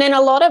 And then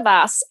a lot of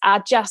us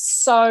are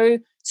just so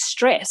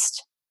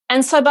stressed.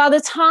 And so by the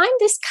time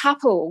this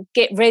couple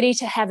get ready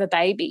to have a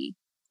baby,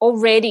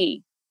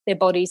 already their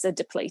bodies are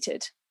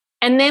depleted.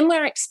 And then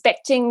we're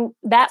expecting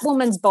that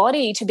woman's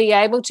body to be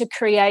able to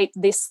create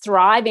this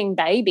thriving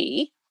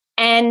baby,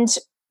 and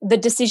the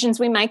decisions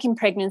we make in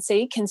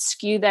pregnancy can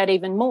skew that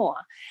even more.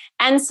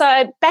 And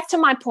so back to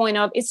my point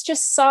of, it's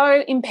just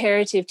so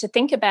imperative to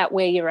think about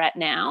where you're at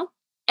now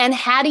and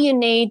how do you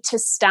need to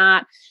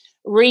start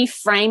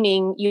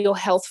reframing your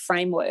health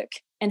framework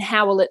and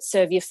how will it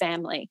serve your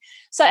family.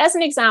 So as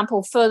an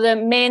example, for the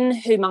men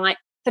who might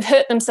have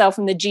hurt themselves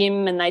in the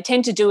gym, and they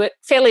tend to do it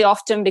fairly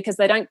often because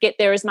they don't get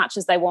there as much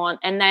as they want,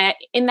 and they're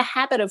in the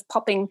habit of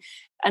popping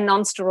a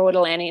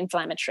non-steroidal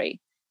anti-inflammatory,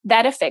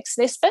 that affects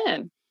their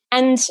sperm.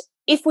 And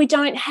if we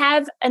don't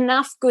have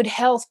enough good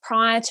health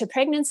prior to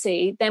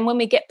pregnancy, then when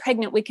we get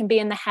pregnant, we can be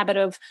in the habit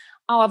of,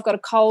 oh, I've got a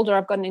cold or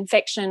I've got an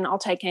infection, I'll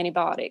take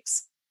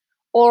antibiotics.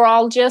 Or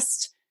I'll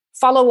just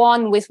follow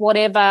on with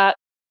whatever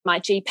my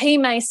GP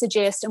may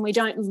suggest, and we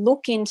don't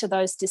look into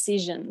those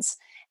decisions.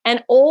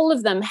 And all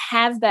of them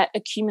have that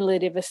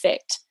accumulative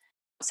effect.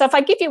 So if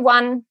I give you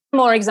one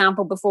more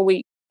example before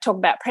we talk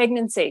about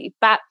pregnancy,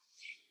 but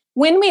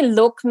when we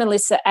look,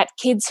 Melissa, at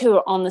kids who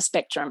are on the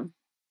spectrum,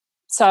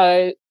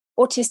 so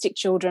autistic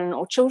children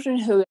or children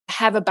who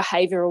have a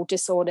behavioural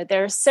disorder,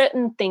 there are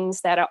certain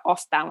things that are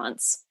off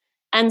balance.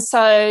 And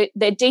so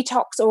their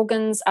detox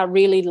organs are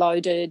really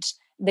loaded,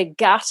 their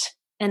gut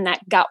and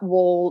that gut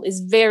wall is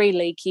very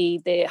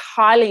leaky, they're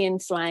highly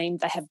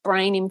inflamed, they have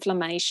brain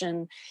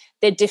inflammation,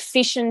 they're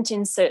deficient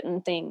in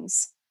certain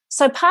things.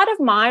 So part of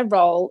my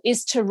role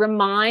is to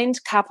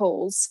remind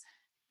couples,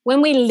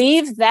 when we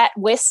live that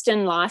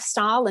Western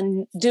lifestyle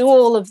and do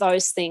all of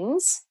those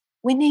things,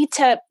 we need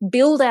to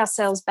build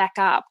ourselves back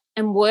up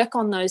and work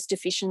on those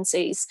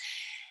deficiencies.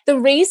 The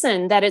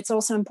reason that it's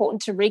also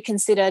important to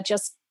reconsider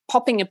just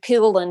popping a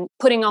pill and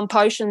putting on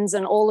potions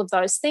and all of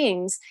those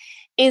things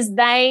is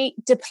they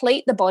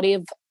deplete the body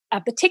of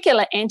a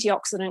particular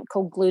antioxidant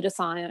called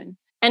glutathione.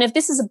 And if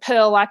this is a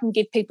pearl I can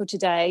give people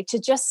today, to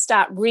just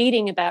start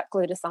reading about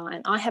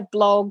glutathione. I have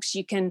blogs,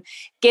 you can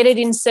get it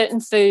in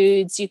certain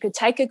foods, you could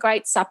take a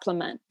great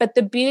supplement. But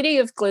the beauty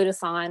of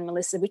glutathione,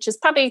 Melissa, which is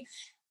probably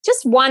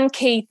just one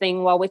key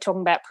thing while we're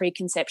talking about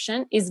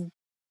preconception, is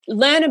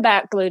learn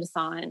about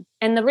glutathione.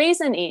 And the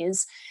reason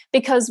is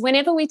because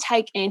whenever we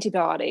take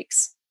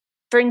antibiotics,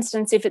 for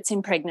instance, if it's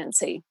in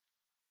pregnancy,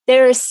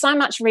 there is so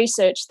much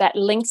research that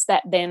links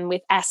that then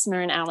with asthma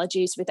and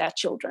allergies with our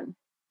children,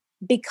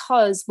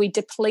 because we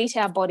deplete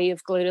our body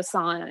of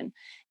glutathione.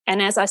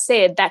 And as I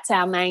said, that's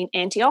our main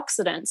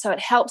antioxidant. So it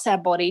helps our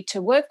body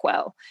to work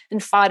well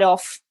and fight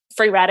off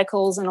free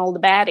radicals and all the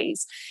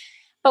baddies.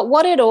 But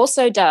what it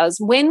also does,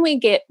 when we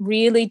get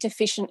really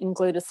deficient in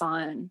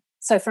glutathione,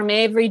 so from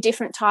every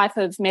different type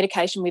of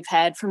medication we've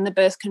had, from the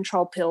birth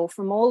control pill,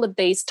 from all of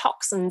these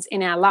toxins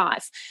in our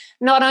life,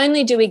 not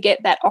only do we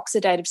get that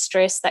oxidative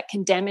stress that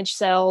can damage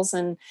cells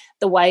and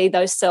the way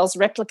those cells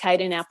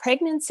replicate in our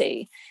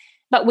pregnancy,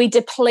 but we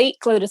deplete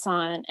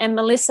glutathione. And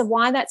Melissa,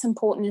 why that's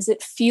important is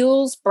it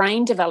fuels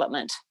brain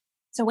development.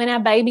 So when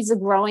our babies are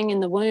growing in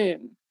the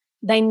womb,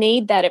 they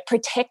need that. It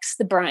protects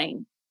the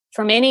brain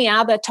from any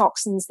other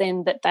toxins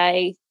then that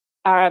they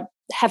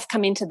have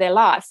come into their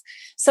life.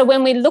 So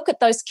when we look at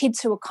those kids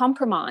who are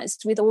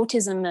compromised with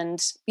autism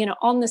and,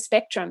 on the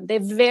spectrum, they're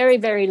very,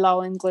 very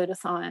low in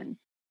glutathione.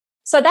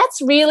 So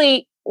that's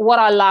really what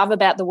I love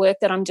about the work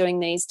that I'm doing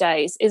these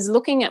days, is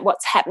looking at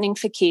what's happening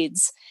for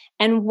kids,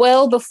 and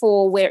well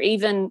before we're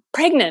even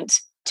pregnant,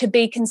 to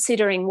be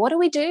considering, what do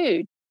we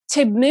do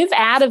to move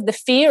out of the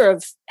fear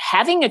of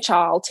having a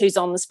child who's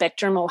on the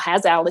spectrum or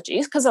has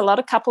allergies, because a lot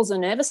of couples are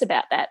nervous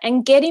about that,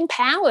 and get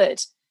empowered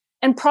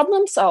and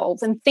problem solve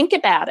and think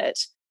about it.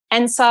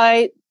 And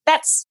so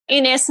that's,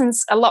 in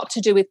essence, a lot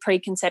to do with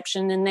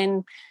preconception. And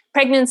then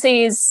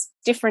pregnancy is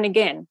different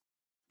again.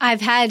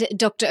 I've had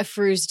Dr.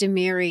 Afrouz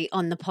Damiri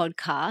on the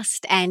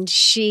podcast, and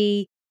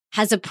she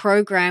has a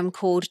program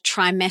called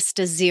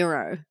Trimester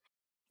Zero.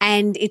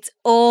 And it's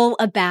all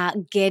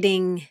about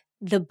getting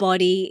the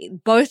body,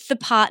 both the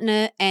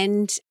partner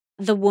and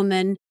the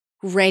woman,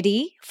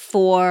 ready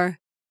for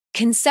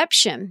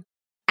conception.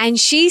 And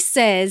she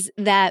says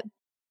that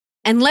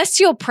unless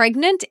you're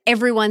pregnant,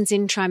 everyone's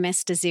in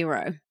trimester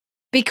zero,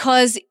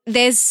 because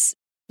there's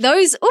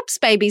those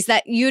babies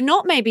that you're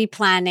not maybe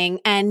planning,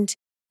 and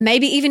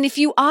maybe even if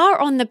you are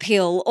on the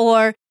pill,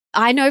 or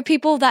I know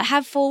people that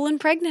have fallen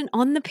pregnant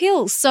on the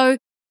pill. So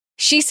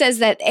she says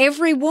that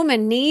every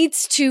woman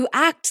needs to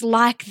act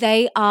like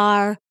they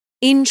are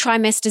in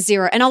trimester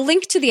zero. And I'll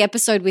link to the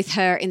episode with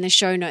her in the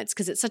show notes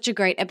because it's such a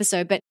great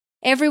episode. But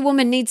every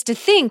woman needs to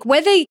think,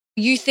 whether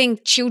you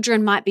think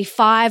children might be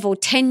 5 or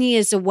 10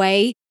 years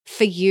away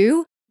for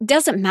you,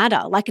 doesn't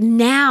matter. Like,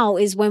 now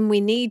is when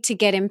we need to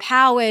get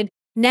empowered.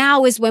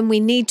 Now is when we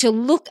need to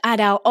look at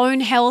our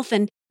own health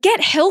and get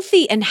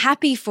healthy and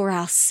happy for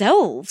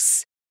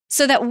ourselves,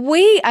 so that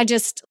we are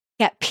just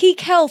at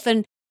peak health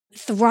and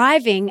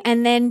thriving.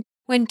 And then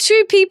when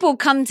two people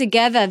come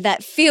together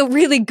that feel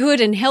really good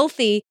and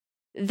healthy,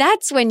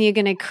 that's when you're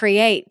going to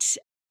create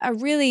a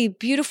really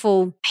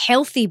beautiful,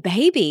 healthy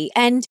baby.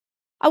 And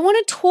I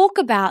want to talk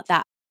about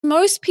that.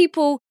 Most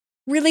people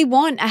really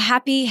want a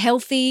happy,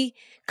 healthy,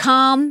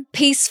 calm,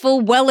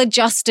 peaceful,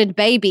 well-adjusted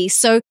baby.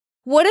 So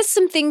what are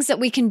some things that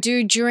we can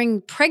do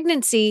during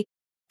pregnancy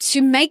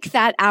to make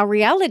that our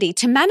reality,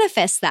 to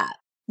manifest that?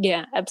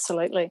 Yeah,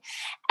 absolutely.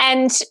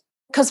 And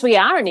because we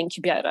are an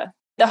incubator,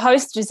 the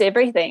host is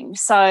everything.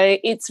 So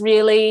it's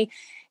really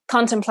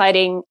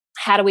contemplating,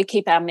 how do we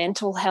keep our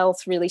mental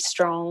health really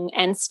strong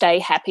and stay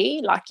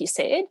happy, like you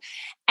said.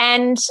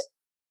 And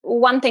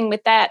one thing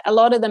with that, a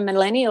lot of the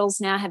millennials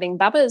now having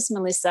bubbas,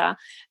 Melissa,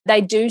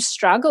 they do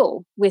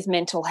struggle with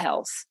mental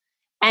health.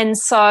 And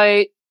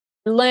so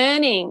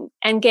learning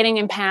and getting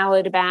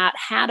empowered about,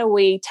 how do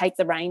we take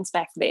the reins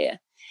back there,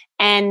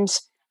 and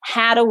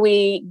how do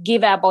we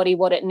give our body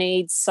what it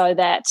needs, so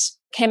that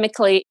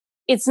chemically,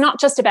 it's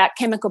not just about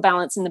chemical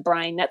balance in the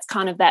brain. That's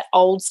kind of that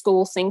old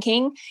school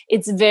thinking.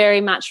 It's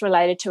very much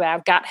related to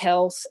our gut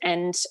health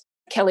and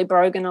Kelly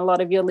Brogan, a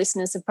lot of your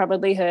listeners have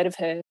probably heard of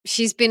her.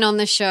 She's been on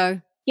the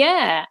show.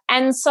 Yeah.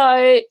 And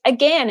so,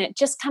 again, it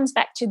just comes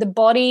back to the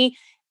body.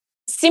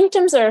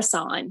 Symptoms are a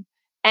sign.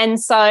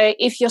 And so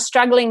if you're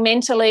struggling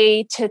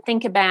mentally, to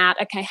think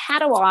about, okay, how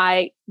do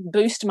I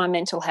boost my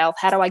mental health?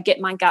 How do I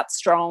get my gut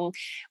strong,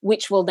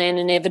 which will then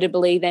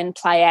inevitably then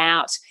play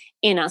out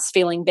in us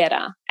feeling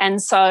better.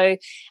 And so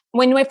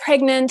when we're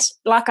pregnant,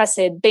 like I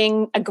said,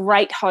 being a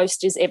great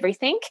host is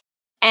everything.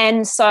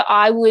 And so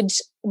I would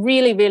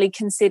really, really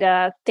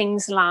consider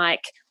things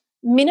like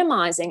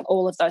minimizing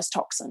all of those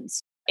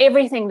toxins.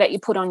 Everything that you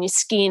put on your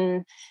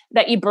skin,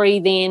 that you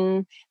breathe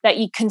in, that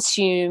you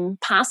consume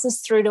passes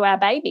through to our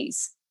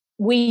babies.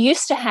 We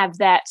used to have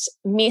that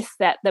myth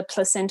that the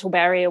placental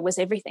barrier was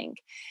everything,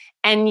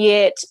 and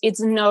yet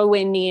it's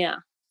nowhere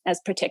near as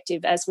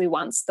protective as we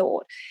once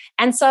thought.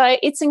 And so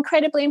it's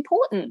incredibly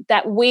important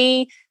that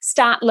we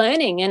start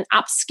learning and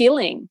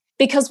upskilling,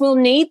 because we'll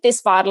need this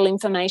vital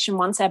information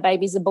once our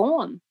babies are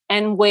born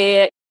and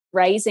we're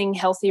raising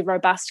healthy,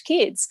 robust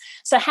kids.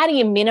 So how do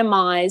you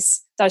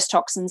minimize those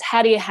toxins?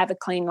 How do you have a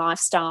clean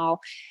lifestyle?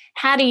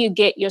 How do you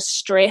get your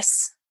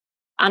stress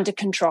under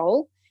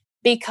control?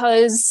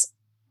 Because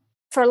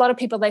for a lot of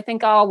people, they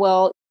think, oh,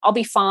 well, I'll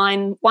be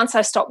fine once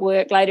I stop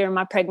work later in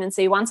my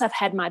pregnancy, once I've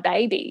had my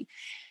baby.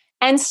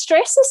 And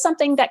stress is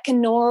something that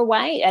can gnaw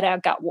away at our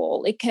gut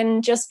wall. It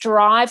can just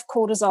drive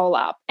cortisol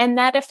up, and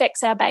that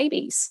affects our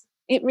babies.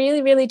 It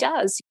really, really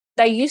does.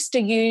 They used to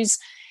use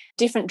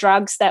different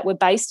drugs that were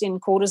based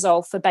in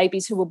cortisol for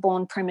babies who were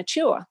born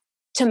premature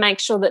to make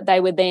sure that they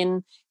would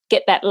then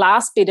get that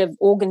last bit of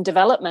organ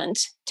development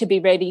to be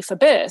ready for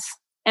birth.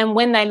 And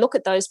when they look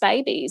at those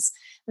babies,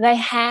 they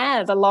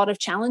have a lot of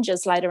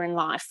challenges later in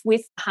life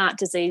with heart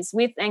disease,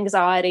 with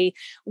anxiety,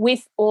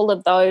 with all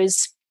of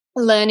those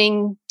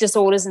learning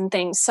disorders and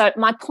things. So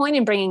my point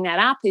in bringing that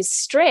up is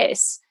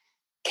stress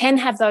can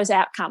have those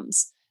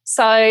outcomes.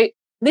 So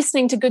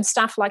listening to good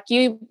stuff like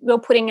you're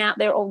putting out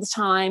there all the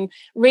time,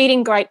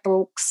 reading great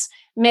books,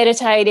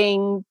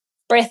 meditating,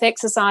 breath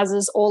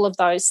exercises, all of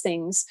those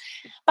things.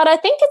 But I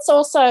think it's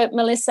also,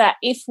 Melissa,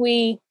 if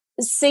we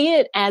see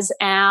it as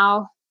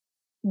our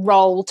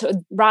role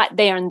to right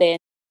there and then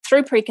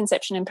through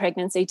preconception and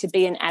pregnancy to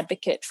be an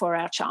advocate for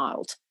our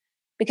child,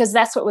 because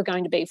that's what we're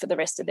going to be for the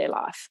rest of their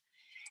life.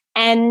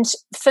 And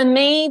for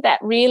me, that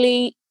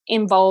really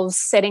involves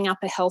setting up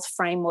a health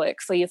framework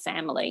for your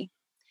family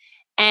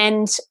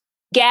and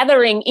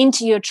gathering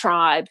into your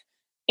tribe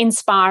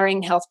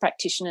inspiring health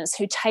practitioners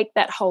who take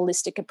that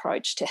holistic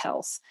approach to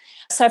health.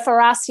 So for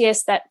us,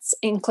 yes, that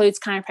includes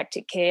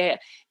chiropractic care,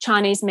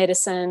 Chinese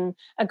medicine,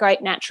 a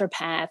great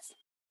naturopath,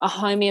 a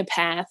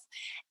homeopath,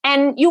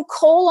 and you'll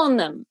call on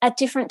them at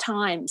different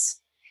times.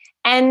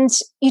 And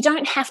you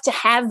don't have to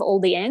have all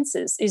the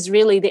answers is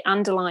really the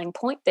underlying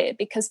point there,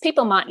 because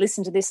people might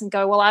listen to this and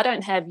go, well, I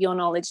don't have your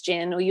knowledge,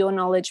 Jen, or your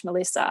knowledge,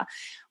 Melissa.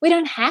 We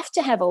don't have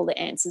to have all the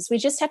answers. We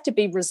just have to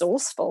be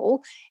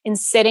resourceful in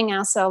setting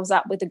ourselves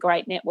up with a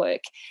great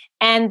network.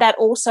 And that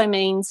also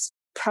means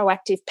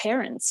proactive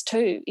parents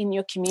too in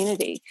your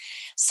community.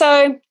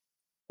 So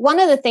one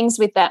of the things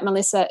with that,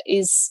 Melissa,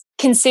 is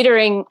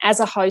considering as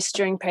a host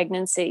during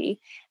pregnancy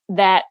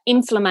that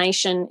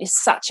inflammation is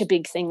such a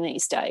big thing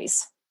these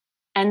days.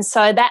 And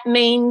so that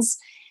means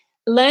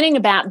learning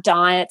about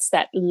diets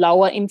that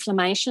lower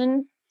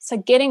inflammation. So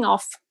getting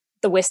off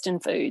the Western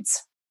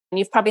foods. And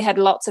you've probably had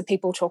lots of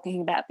people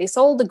talking about this,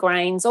 all the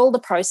grains, all the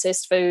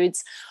processed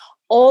foods,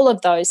 all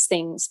of those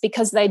things,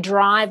 because they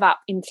drive up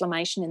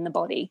inflammation in the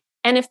body.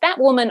 And if that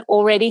woman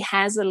already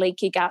has a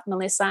leaky gut,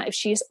 Melissa, if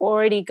she's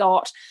already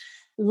got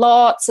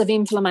lots of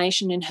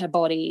inflammation in her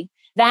body,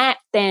 that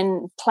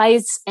then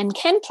plays and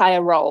can play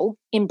a role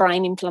in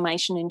brain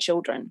inflammation in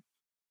children.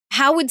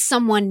 How would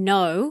someone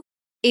know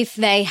if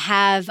they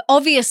have,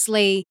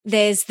 obviously,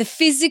 there's the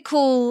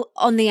physical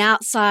on the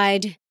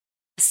outside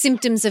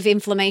symptoms of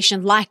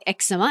inflammation like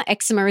eczema.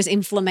 Eczema is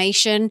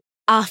inflammation,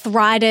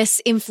 arthritis,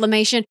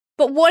 inflammation.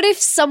 But what if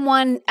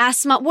someone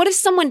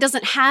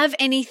doesn't have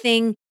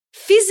anything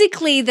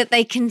physically that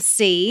they can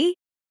see,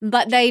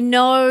 but they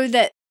know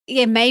that,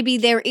 maybe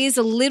there is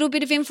a little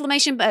bit of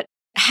inflammation, but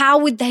how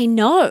would they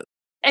know?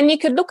 And you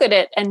could look at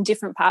it in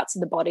different parts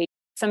of the body.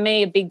 For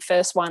me, a big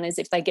first one is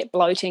if they get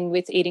bloating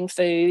with eating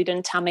food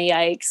and tummy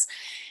aches,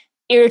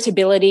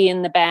 irritability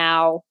in the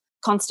bowel,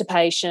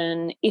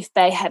 constipation, if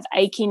they have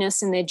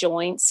achiness in their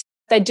joints,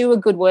 they do a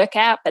good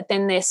workout, but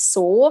then they're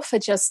sore for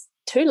just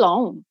too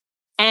long.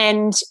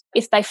 And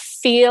if they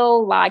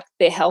feel like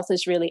their health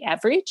is really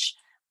average,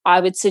 I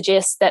would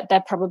suggest that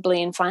they're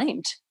probably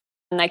inflamed.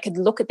 And they could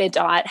look at their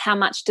diet. How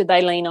much do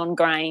they lean on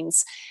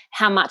grains?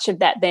 How much of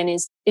that then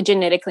is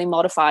genetically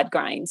modified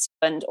grains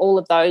and all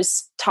of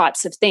those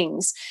types of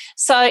things?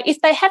 So if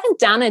they haven't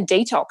done a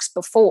detox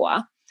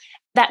before,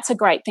 that's a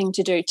great thing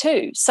to do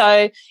too.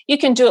 So you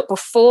can do it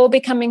before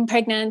becoming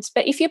pregnant.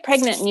 But if you're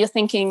pregnant and you're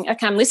thinking,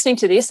 okay, I'm listening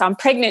to this, I'm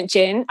pregnant,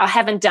 Jen, I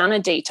haven't done a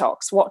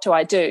detox, what do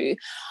I do?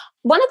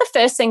 One of the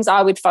first things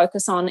I would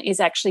focus on is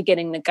actually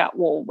getting the gut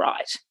wall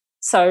right.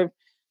 So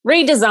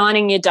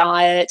redesigning your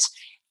diet,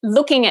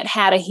 looking at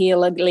how to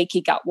heal a leaky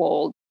gut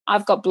wall.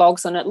 I've got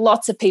blogs on it.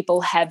 Lots of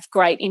people have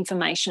great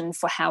information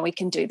for how we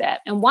can do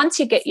that. And once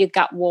you get your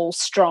gut wall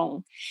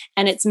strong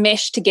and it's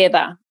meshed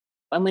together,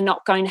 and we're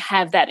not going to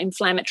have that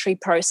inflammatory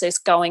process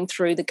going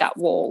through the gut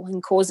wall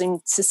and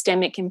causing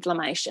systemic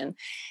inflammation,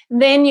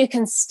 then you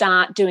can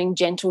start doing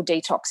gentle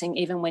detoxing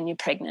even when you're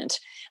pregnant,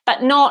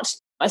 but not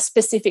a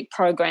specific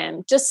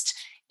program, just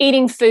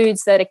eating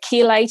foods that are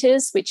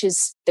chelators, which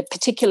is the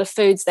particular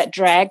foods that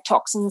drag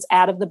toxins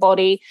out of the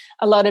body.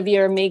 A lot of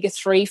your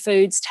omega-3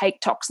 foods take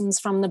toxins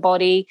from the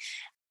body,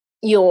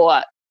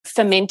 your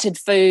fermented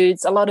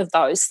foods, a lot of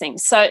those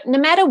things. So no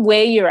matter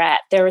where you're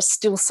at, there are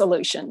still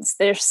solutions.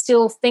 There are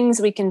still things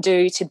we can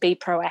do to be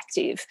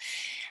proactive.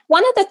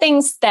 One of the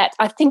things that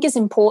I think is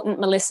important,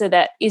 Melissa,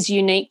 that is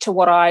unique to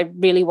what I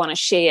really want to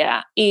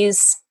share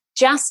is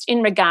just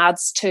in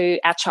regards to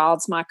our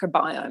child's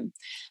microbiome.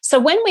 So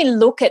when we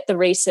look at the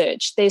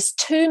research, there's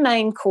two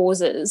main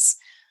causes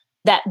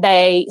that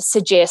they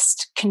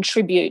suggest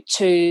contribute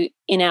to,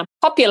 in our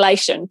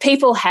population,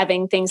 people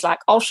having things like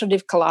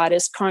ulcerative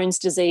colitis, Crohn's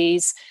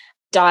disease,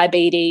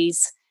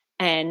 diabetes,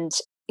 and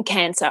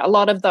cancer, a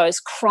lot of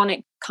those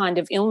chronic kind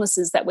of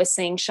illnesses that we're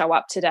seeing show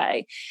up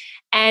today.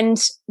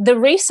 And the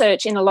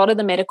research in a lot of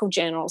the medical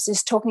journals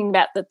is talking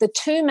about that the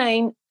two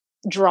main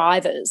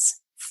drivers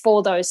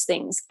for those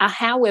things are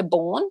how we're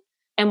born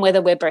and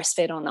whether we're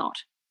breastfed or not.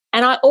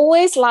 And I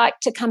always like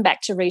to come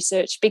back to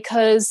research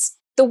because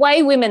the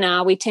way women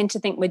are, we tend to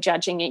think we're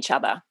judging each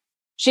other.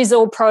 She's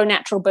all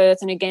pro-natural birth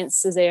and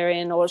against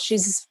cesarean, or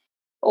she's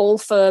all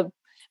for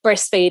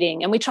breastfeeding.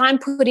 And we try and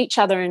put each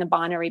other in a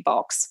binary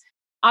box.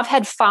 I've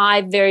had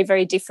 5 very,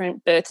 very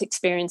different birth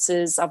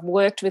experiences. I've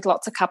worked with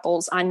lots of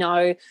couples. I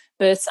know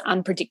births are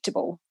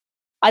unpredictable.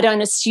 I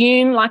don't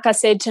assume, like I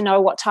said, to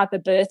know what type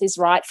of birth is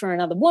right for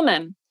another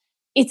woman.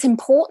 It's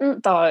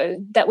important, though,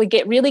 that we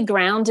get really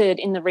grounded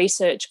in the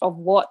research of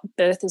what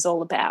birth is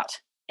all about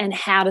and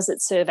how does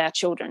it serve our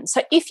children.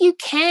 So if you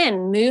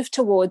can move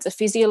towards a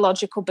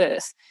physiological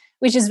birth,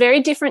 which is very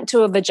different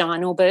to a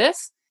vaginal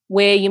birth,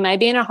 where you may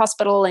be in a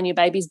hospital and your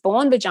baby's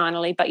born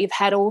vaginally, but you've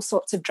had all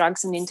sorts of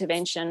drugs and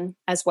intervention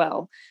as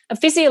well. A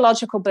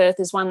physiological birth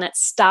is one that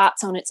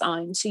starts on its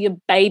own. So your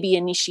baby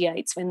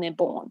initiates when they're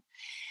born.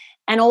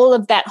 And all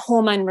of that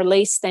hormone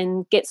release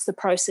then gets the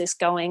process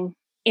going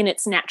in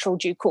its natural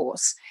due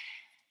course.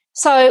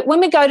 So when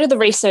we go to the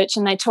research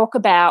and they talk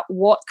about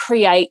what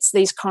creates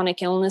these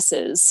chronic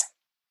illnesses,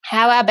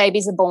 how our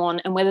babies are born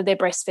and whether they're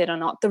breastfed or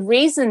not, the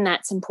reason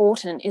that's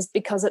important is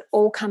because it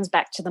all comes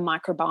back to the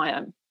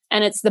microbiome.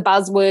 And it's the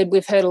buzzword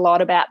we've heard a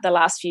lot about the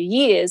last few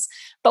years.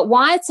 But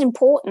why it's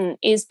important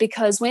is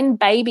because when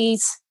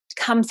babies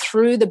come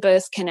through the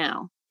birth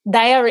canal,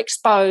 they are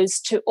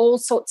exposed to all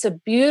sorts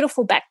of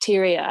beautiful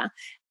bacteria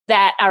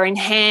that are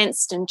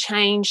enhanced and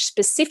changed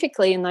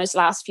specifically in those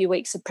last few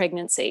weeks of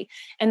pregnancy.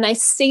 And they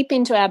seep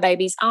into our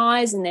baby's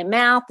eyes and their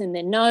mouth and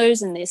their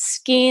nose and their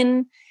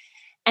skin.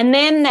 And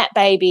then that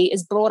baby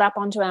is brought up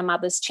onto our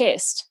mother's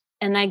chest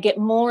and they get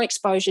more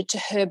exposure to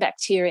her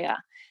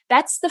bacteria.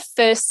 That's the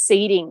first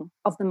seeding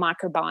of the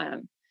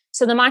microbiome.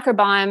 So the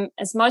microbiome,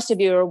 as most of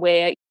you are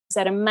aware, is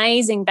that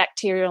amazing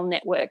bacterial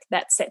network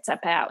that sets up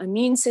our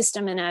immune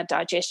system and our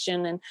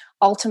digestion and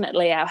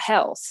ultimately our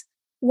health.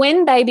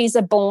 When babies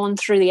are born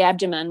through the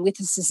abdomen with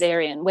a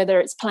cesarean, whether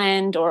it's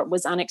planned or it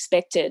was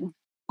unexpected,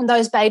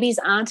 those babies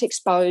aren't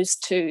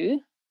exposed to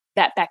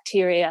that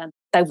bacteria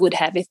they would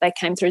have if they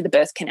came through the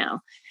birth canal.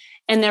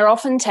 And they're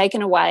often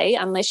taken away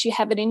unless you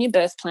have it in your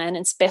birth plan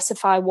and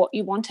specify what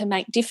you want to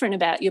make different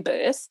about your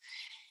birth.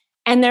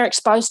 And they're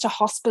exposed to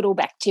hospital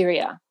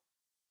bacteria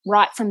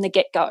right from the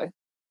get-go.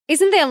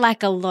 Isn't there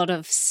like a lot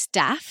of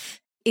staph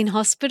in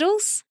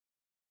hospitals?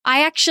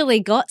 I actually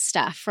got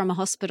staph from a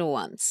hospital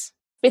once.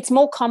 It's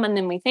more common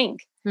than we think.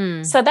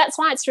 So that's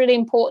why it's really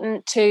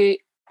important to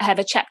have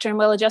a chapter in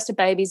Well-Adjusted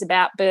Babies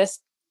about birth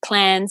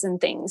plans and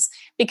things,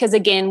 because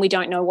again, we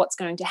don't know what's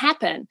going to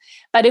happen.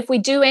 But if we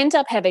do end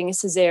up having a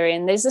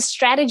cesarean, there's a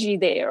strategy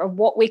there of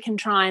what we can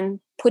try and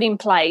put in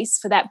place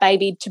for that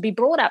baby to be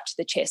brought up to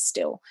the chest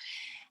still.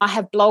 I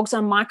have blogs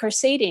on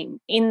microseeding,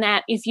 in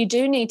that if you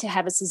do need to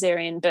have a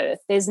cesarean birth,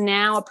 there's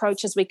now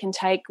approaches we can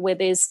take where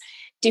there's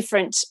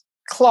different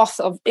cloth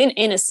of,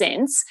 in a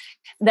sense,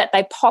 that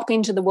they pop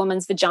into the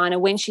woman's vagina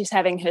when she's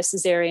having her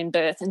cesarean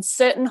birth. And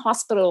certain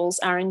hospitals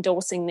are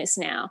endorsing this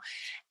now.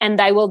 And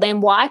they will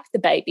then wipe the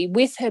baby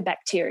with her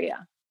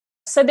bacteria.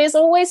 So there's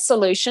always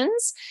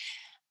solutions.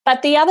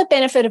 But the other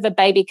benefit of a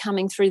baby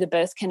coming through the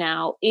birth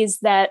canal is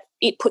that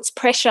it puts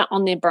pressure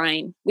on their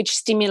brain, which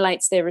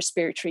stimulates their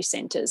respiratory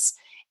centers.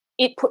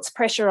 It puts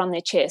pressure on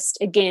their chest,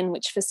 again,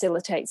 which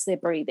facilitates their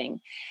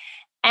breathing.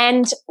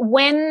 And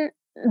when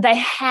they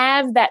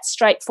have that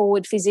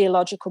straightforward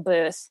physiological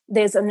birth,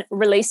 there's a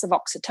release of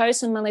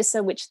oxytocin,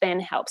 Melissa, which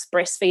then helps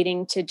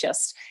breastfeeding to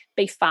just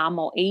be far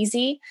more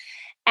easy.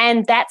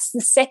 And that's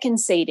the second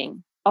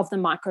seeding of the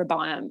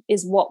microbiome,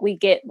 is what we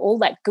get, all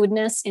that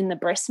goodness in the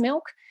breast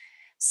milk.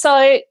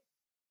 So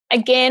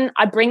again,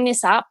 I bring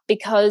this up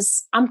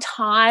because I'm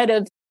tired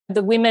of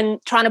the women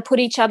trying to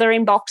put each other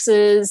in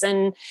boxes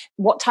and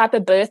what type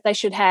of birth they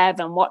should have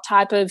and what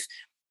type of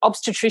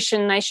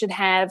obstetrician they should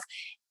have.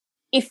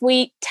 If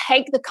we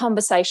take the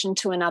conversation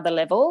to another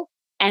level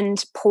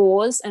and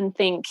pause and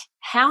think,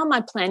 how am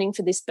I planning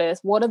for this birth?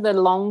 What are the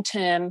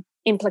long-term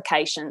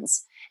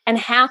implications? And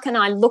how can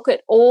I look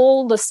at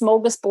all the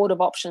smorgasbord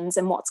of options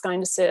and what's going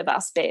to serve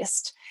us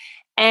best?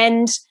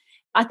 And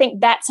I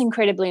think that's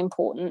incredibly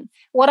important.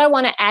 What I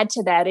want to add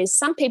to that is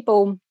some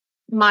people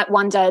might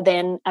wonder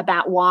then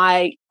about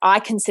why I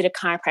consider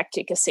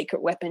chiropractic a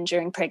secret weapon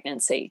during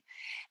pregnancy.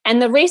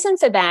 And the reason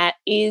for that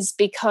is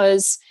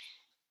because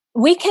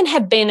we can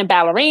have been a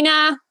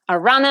ballerina, a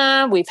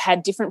runner, we've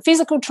had different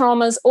physical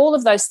traumas, all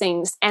of those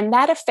things, and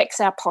that affects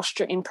our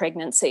posture in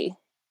pregnancy.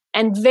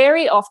 And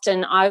very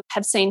often I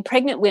have seen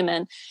pregnant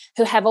women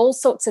who have all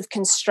sorts of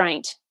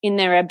constraint in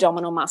their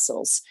abdominal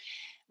muscles.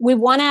 We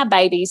want our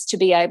babies to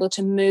be able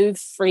to move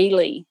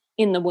freely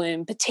in the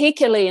womb,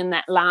 particularly in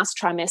that last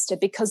trimester,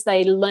 because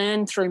they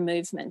learn through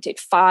movement. It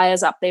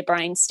fires up their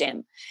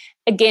brainstem.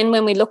 Again,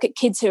 when we look at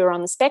kids who are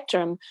on the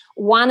spectrum,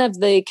 one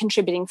of the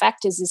contributing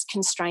factors is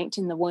constraint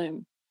in the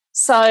womb.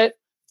 So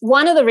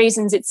one of the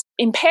reasons it's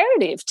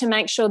imperative to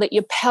make sure that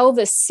your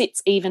pelvis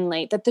sits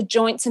evenly, that the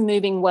joints are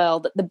moving well,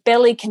 that the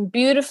belly can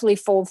beautifully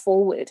fall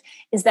forward,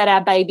 is that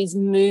our babies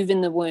move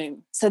in the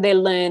womb. So they're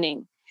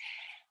learning.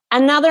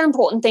 Another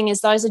important thing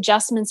is those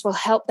adjustments will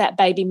help that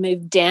baby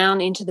move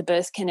down into the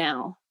birth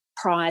canal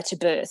prior to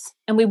birth.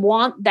 And we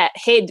want that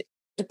head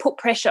to put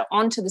pressure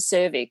onto the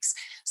cervix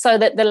so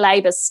that the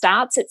labour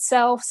starts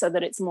itself, so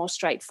that it's more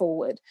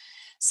straightforward.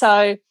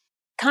 So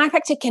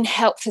chiropractic can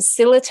help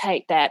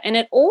facilitate that. And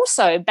it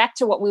also, back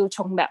to what we were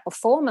talking about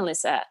before,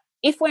 Melissa,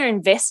 if we're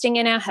investing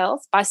in our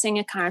health by seeing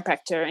a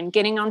chiropractor and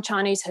getting on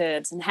Chinese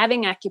herbs and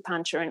having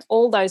acupuncture and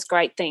all those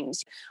great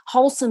things,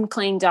 wholesome,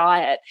 clean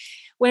diet,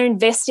 we're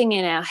investing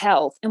in our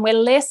health and we're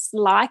less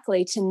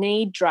likely to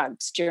need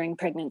drugs during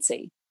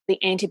pregnancy.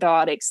 The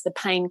antibiotics, the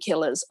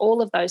painkillers,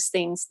 all of those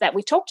things that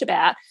we talked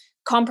about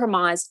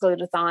compromise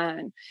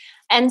glutathione.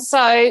 And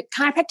so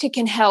chiropractic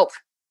can help,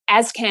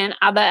 as can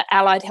other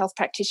allied health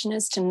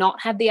practitioners, to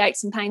not have the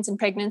aches and pains in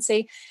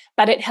pregnancy,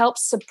 but it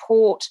helps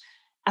support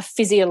a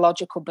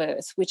physiological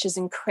birth, which is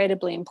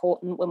incredibly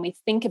important when we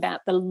think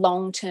about the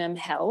long-term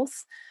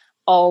health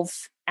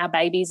of our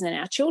babies and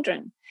our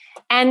children.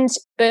 And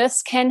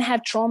births can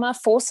have trauma.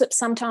 Forceps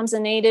sometimes are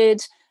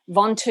needed,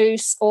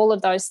 ventouse, all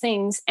of those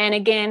things. And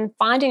again,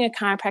 finding a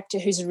chiropractor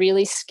who's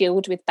really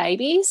skilled with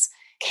babies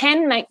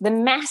can make the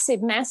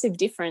massive, massive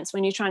difference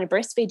when you're trying to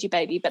breastfeed your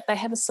baby, but they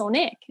have a sore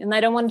neck and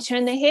they don't want to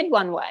turn their head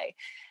one way.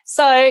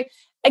 So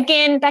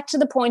again, back to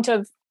the point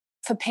of,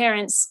 for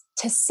parents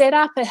to set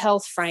up a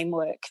health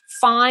framework,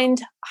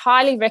 find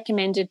highly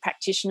recommended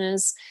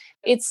practitioners.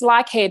 It's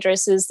like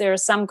hairdressers. There are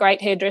some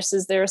great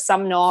hairdressers, there are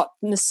some not,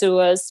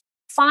 masseurs.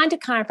 Find a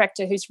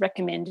chiropractor who's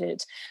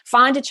recommended.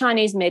 Find a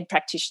Chinese med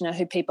practitioner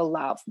who people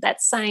love.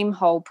 That same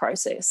whole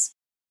process.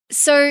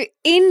 So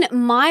in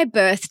my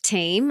birth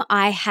team,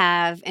 I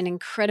have an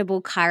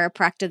incredible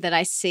chiropractor that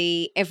I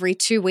see every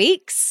 2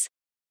 weeks.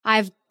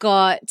 I've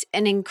got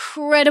an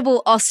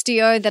incredible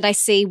osteo that I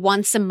see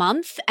once a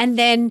month, and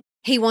then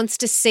he wants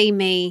to see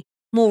me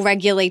more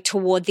regularly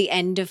toward the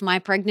end of my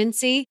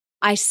pregnancy.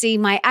 I see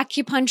my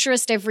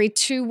acupuncturist every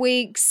 2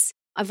 weeks.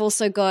 I've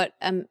also got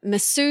a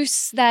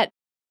masseuse that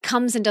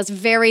comes and does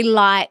very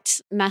light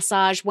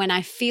massage when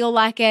I feel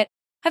like it.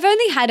 I've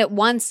only had it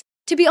once.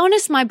 To be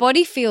honest, my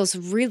body feels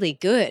really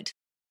good.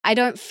 I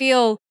don't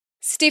feel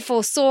stiff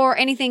or sore or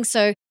anything.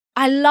 So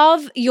I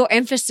love your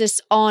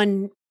emphasis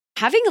on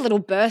having a little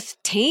birth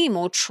team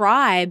or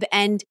tribe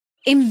and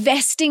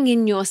investing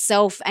in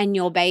yourself and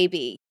your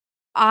baby.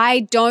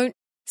 I don't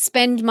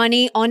spend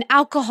money on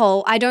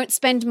alcohol. I don't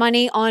spend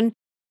money on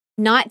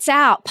nights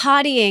out,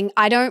 partying.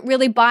 I don't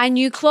really buy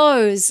new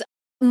clothes.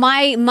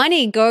 My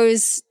money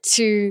goes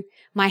to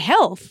my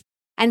health.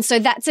 And so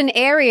that's an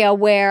area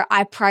where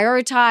I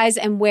prioritize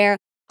and where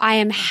I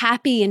am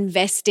happy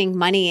investing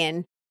money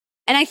in.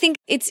 And I think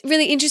it's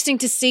really interesting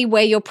to see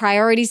where your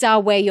priorities are,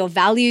 where your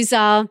values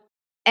are,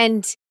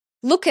 and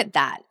look at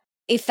that.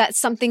 If that's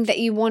something that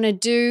you want to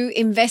do,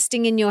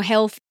 investing in your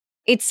health,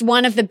 it's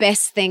one of the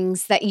best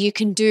things that you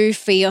can do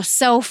for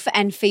yourself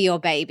and for your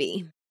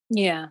baby.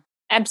 Yeah,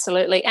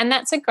 absolutely. And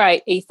that's a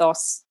great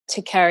ethos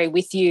to carry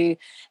with you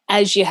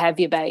as you have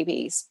your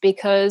babies,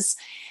 because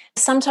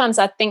sometimes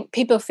I think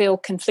people feel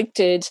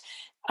conflicted.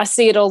 I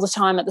see it all the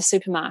time at the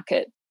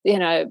supermarket. You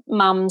know,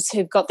 mums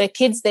who've got their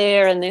kids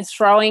there and they're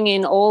throwing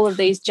in all of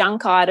these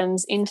junk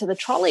items into the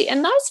trolley,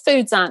 and those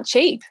foods aren't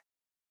cheap.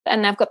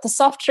 And they've got the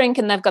soft drink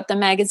and they've got the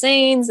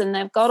magazines and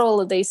they've got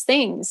all of these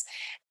things.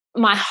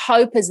 My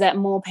hope is that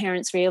more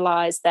parents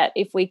realise that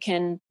if we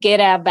can get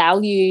our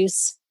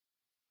values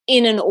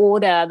in an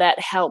order that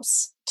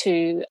helps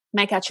to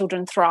make our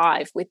children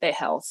thrive with their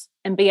health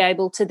and be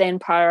able to then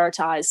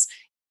prioritise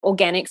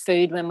organic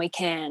food when we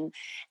can,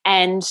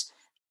 and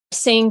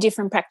seeing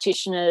different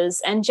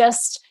practitioners and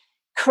just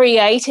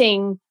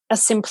creating a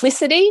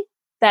simplicity,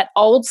 that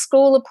old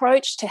school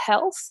approach to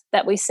health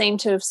that we seem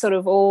to have sort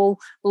of all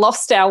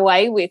lost our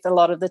way with a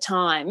lot of the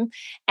time.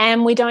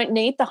 And we don't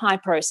need the high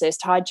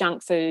processed, high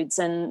junk foods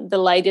and the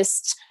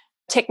latest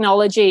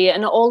technology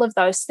and all of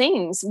those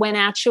things when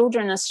our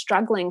children are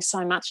struggling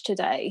so much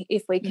today.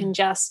 If we can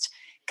just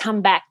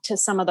come back to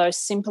some of those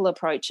simple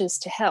approaches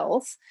to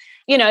health,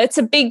 it's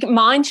a big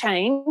mind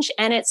change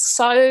and it's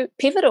so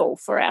pivotal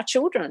for our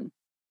children.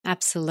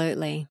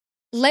 Absolutely.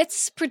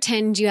 Let's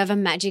pretend you have a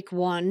magic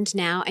wand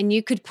now and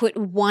you could put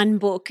one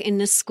book in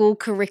the school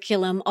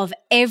curriculum of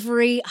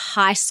every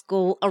high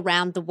school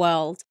around the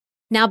world.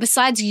 Now,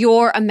 besides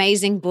your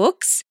amazing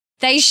books,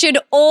 they should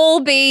all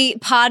be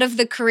part of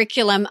the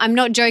curriculum. I'm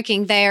not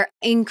joking. They're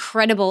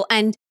incredible.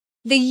 And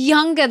the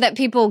younger that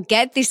people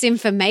get this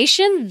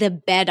information, the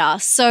better.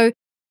 So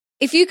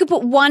if you could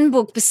put one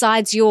book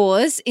besides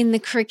yours in the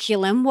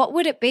curriculum, what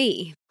would it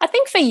be? I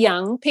think for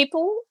young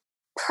people,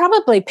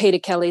 probably Peter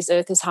Kelly's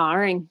Earth is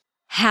Hiring.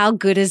 How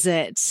good is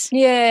it?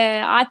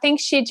 Yeah, I think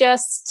she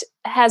just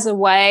has a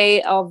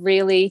way of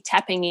really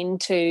tapping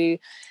into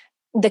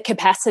the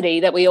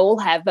capacity that we all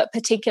have, but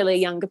particularly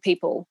younger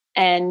people,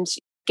 and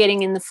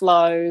getting in the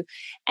flow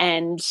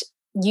and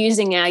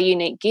using our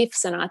unique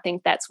gifts. And I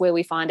think that's where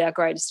we find our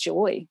greatest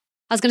joy.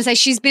 I was going to say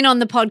she's been on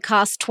the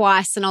podcast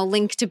twice, and I'll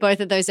link to both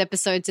of those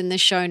episodes in the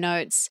show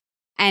notes,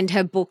 and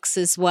her books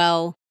as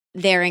well.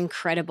 They're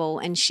incredible,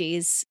 and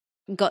she's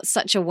got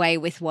such a way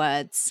with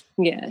words.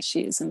 Yeah,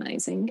 she is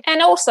amazing.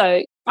 And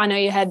also, I know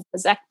you had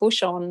Zach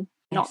Bush on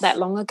not that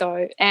long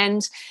ago,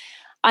 and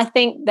I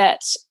think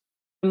that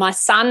my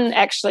son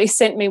actually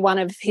sent me one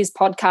of his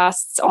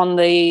podcasts on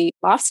the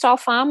Lifestyle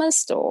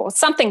Farmers or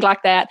something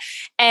like that,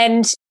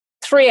 and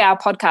 3-hour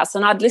podcast.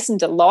 And I'd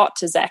listened a lot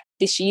to Zach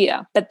this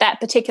year, but that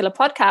particular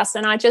podcast,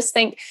 and I just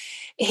think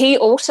he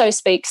also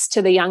speaks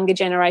to the younger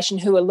generation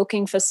who are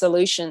looking for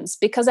solutions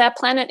because our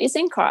planet is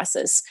in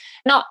crisis.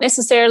 Not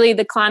necessarily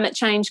the climate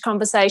change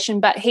conversation,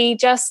 but he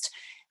just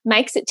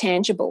makes it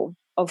tangible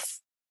of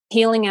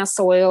healing our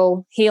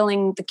soil,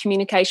 healing the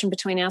communication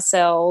between our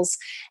cells.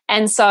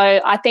 And so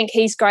I think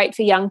he's great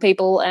for young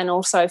people and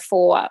also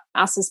for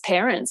us as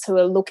parents who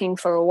are looking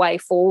for a way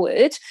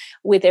forward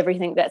with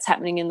everything that's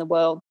happening in the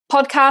world.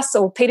 Podcasts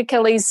or Peter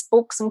Kelly's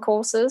books and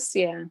courses,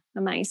 yeah,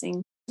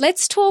 amazing.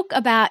 Let's talk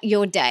about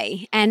your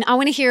day. And I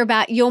want to hear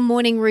about your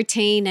morning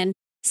routine and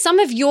some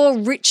of your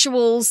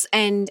rituals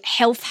and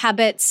health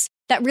habits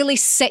that really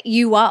set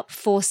you up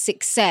for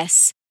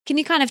success. Can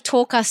you kind of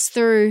talk us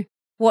through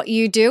what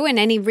you do and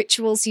any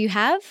rituals you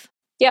have?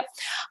 Yep.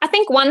 I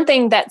think one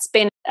thing that's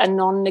been a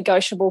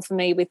non-negotiable for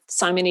me with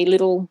so many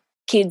little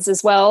kids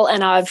as well,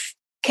 and I've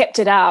kept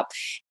it up,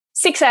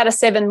 6 out of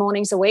 7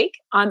 mornings a week,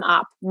 I'm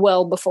up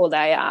well before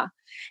they are.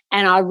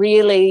 And I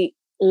really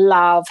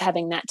love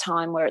having that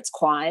time where it's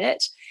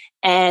quiet.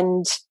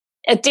 And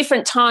at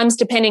different times,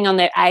 depending on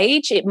their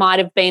age, it might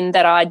have been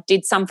that I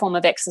did some form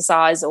of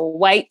exercise or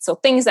weights or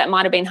things that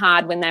might have been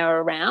hard when they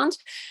were around.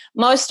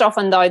 Most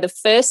often, though, the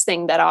first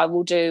thing that I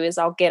will do is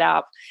I'll get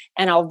up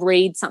and I'll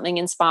read something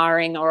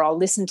inspiring, or I'll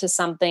listen to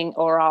something,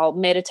 or I'll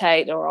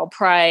meditate, or I'll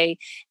pray.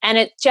 And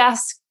it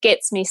just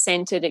gets me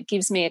centered. It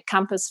gives me a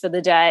compass for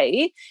the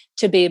day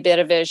to be a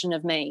better version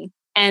of me.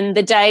 And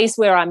the days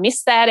where I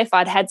miss that, if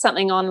I'd had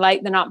something on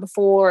late the night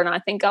before and I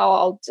think, oh,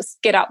 I'll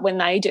just get up when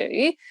they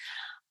do,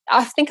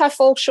 I think I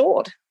fall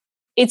short.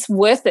 It's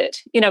worth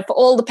it. For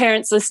all the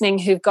parents listening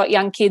who've got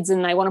young kids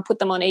and they want to put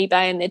them on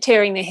eBay and they're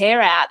tearing their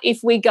hair out, if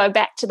we go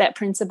back to that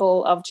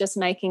principle of just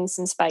making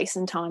some space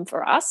and time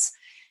for us,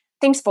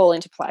 things fall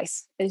into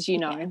place, as you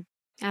know.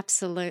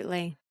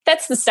 Absolutely.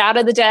 That's the start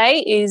of the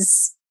day,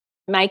 is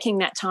making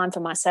that time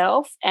for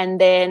myself.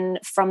 And then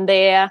from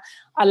there,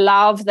 I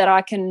love that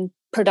I can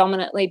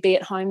predominantly be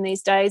at home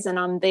these days, and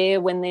I'm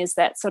there when there's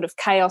that sort of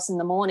chaos in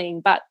the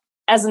morning, but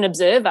as an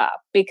observer,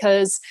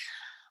 because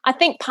I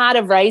think part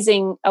of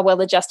raising a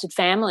well-adjusted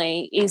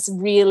family is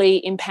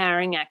really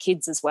empowering our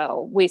kids as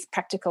well with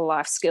practical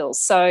life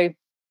skills. So,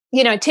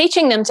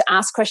 teaching them to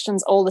ask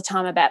questions all the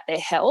time about their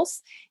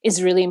health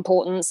is really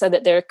important so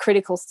that they're a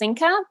critical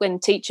thinker when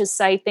teachers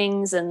say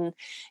things, and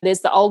there's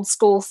the old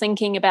school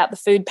thinking about the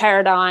food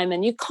paradigm,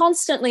 and you're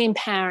constantly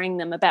empowering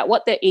them about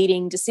what they're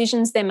eating,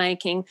 decisions they're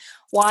making,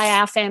 why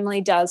our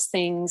family does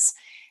things.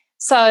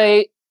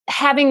 So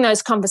having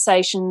those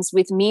conversations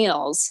with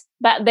meals,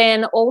 but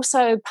then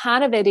also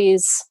part of it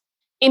is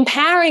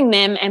empowering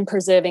them and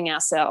preserving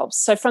ourselves.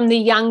 So from the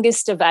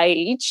youngest of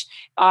age,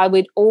 I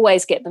would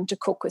always get them to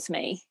cook with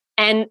me.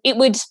 And it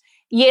would,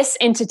 yes,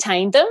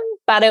 entertain them,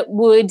 but it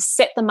would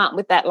set them up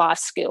with that life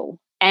skill.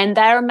 And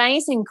they're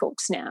amazing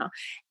cooks now.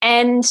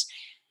 And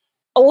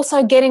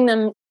also getting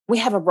them, we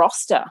have a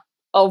roster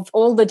of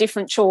all the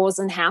different chores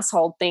and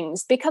household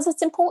things, because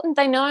it's important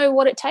they know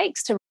what it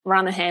takes to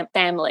run a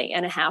family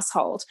and a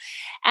household.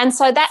 And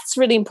so that's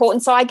really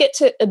important. So I get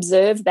to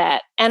observe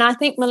that. And I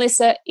think,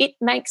 Melissa, it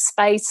makes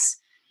space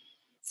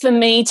for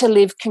me to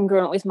live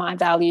congruent with my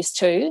values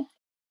too.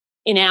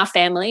 In our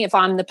family, if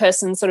I'm the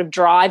person sort of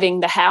driving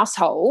the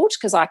household,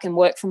 because I can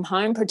work from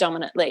home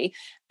predominantly,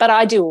 but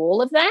I do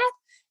all of that,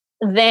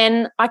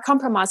 then I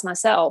compromise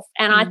myself.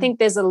 And I think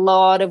there's a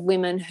lot of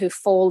women who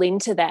fall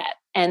into that,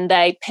 and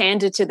they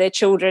pander to their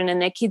children,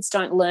 and their kids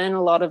don't learn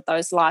a lot of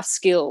those life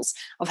skills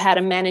of how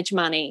to manage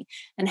money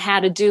and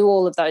how to do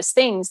all of those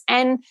things.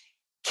 And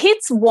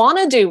kids want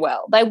to do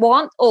well. They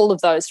want all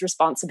of those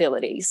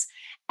responsibilities.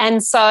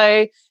 And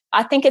so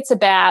I think it's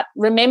about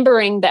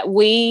remembering that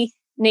we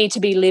need to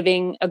be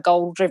living a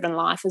goal-driven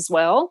life as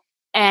well.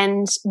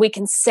 And we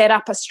can set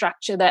up a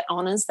structure that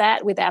honors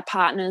that with our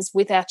partners,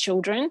 with our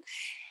children,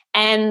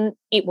 and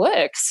it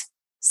works.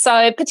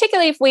 So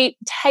particularly if we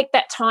take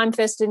that time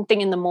first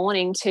thing in the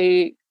morning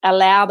to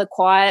allow the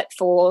quiet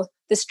for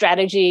the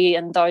strategy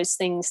and those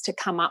things to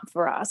come up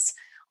for us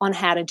on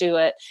how to do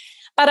it.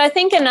 But I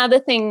think another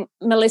thing,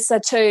 Melissa,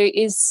 too,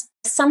 is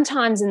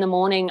sometimes in the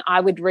morning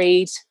I would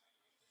read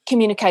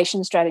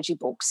communication strategy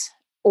books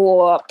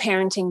or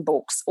parenting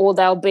books, or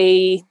they'll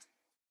be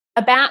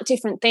about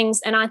different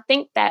things. And I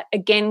think that,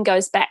 again,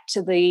 goes back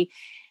to the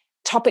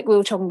topic we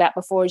were talking about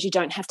before, is you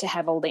don't have to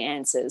have all the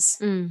answers.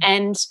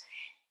 And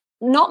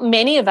not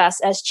many of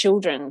us as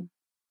children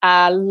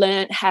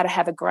learned how to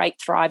have a great,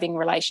 thriving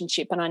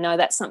relationship. And I know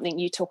that's something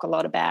you talk a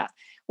lot about.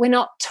 We're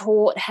not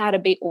taught how to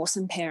be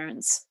awesome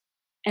parents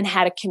and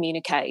how to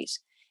communicate.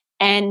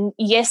 And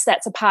yes,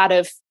 that's a part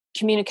of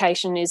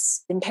communication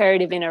is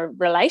imperative in a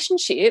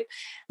relationship,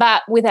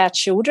 but with our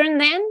children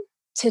then,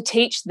 to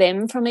teach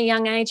them from a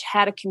young age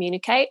how to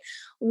communicate.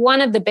 One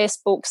of the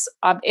best books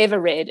I've ever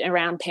read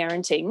around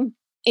parenting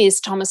is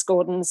Thomas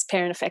Gordon's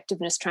Parent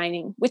Effectiveness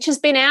Training, which has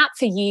been out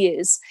for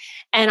years.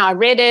 And I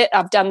read it,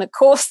 I've done the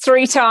course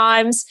 3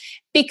 times,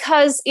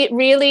 because it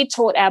really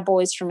taught our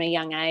boys from a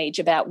young age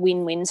about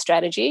win-win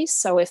strategies.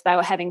 So if they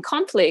were having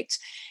conflict,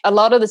 a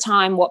lot of the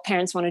time what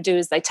parents want to do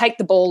is they take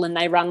the ball and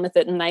they run with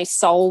it and they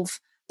solve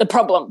the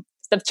problem.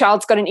 If the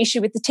child's got an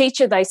issue with the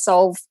teacher, they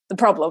solve the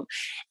problem.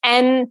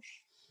 And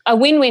a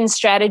win-win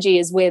strategy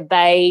is where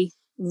they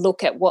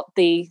look at what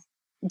the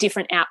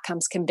different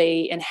outcomes can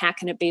be and how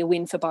can it be a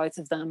win for both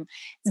of them.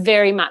 It's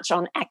very much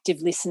on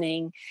active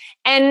listening.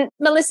 And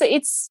Melissa,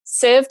 it's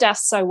served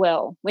us so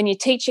well when you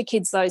teach your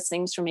kids those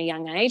things from a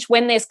young age.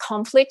 When there's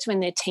conflict,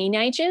 when they're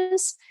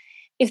teenagers,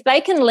 if they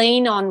can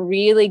lean on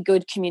really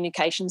good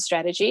communication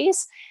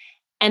strategies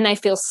and they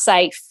feel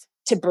safe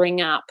to bring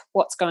up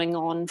what's going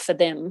on for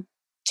them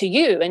to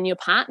you and your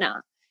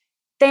partner,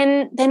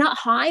 then they're not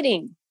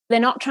hiding. They're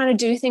not trying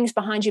to do things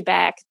behind your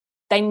back.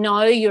 They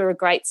know you're a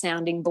great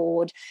sounding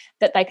board,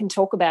 that they can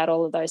talk about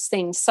all of those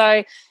things.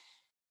 So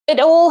it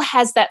all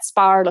has that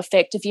spiral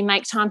effect. If you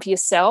make time for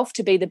yourself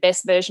to be the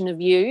best version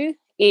of you,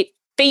 it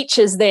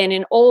features then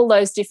in all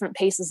those different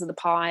pieces of the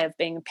pie of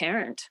being a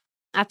parent.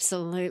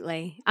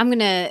 Absolutely. I'm going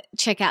to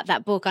check out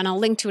that book and I'll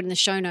link to it in the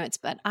show notes,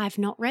 but I've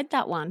not read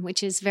that one,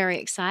 which is very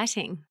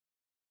exciting.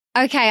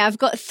 Okay, I've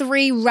got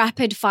 3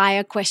 rapid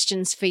fire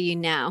questions for you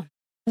now.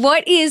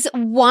 What is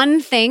one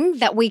thing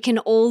that we can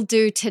all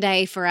do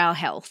today for our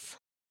health?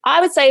 I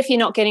would say if you're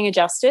not getting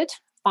adjusted,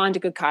 find a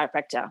good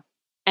chiropractor.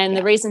 And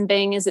the reason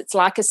being is it's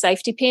like a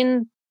safety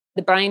pin.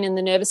 The brain and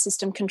the nervous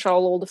system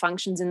control all the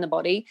functions in the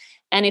body.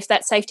 And if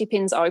that safety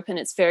pin's open,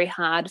 it's very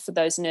hard for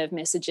those nerve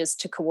messages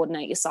to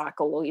coordinate your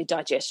cycle or your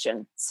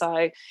digestion.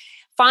 So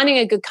finding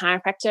a good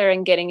chiropractor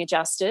and getting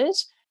adjusted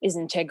is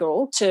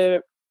integral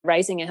to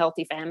raising a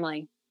healthy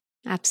family.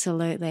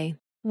 Absolutely.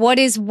 What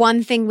is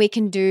one thing we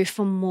can do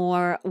for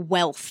more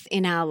wealth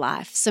in our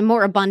life? So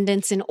more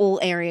abundance in all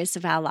areas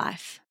of our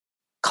life.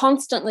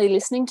 Constantly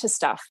listening to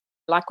stuff.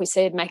 Like we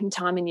said, making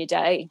time in your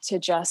day to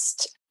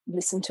just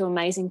listen to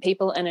amazing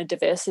people and a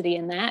diversity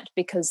in that,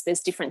 because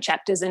there's different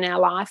chapters in our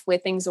life where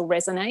things will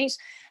resonate,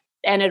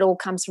 and it all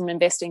comes from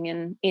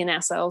investing in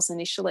ourselves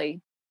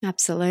initially.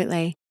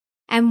 Absolutely.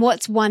 And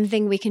what's one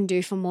thing we can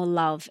do for more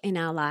love in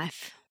our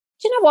life?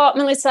 Do you know what,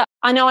 Melissa?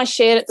 I know I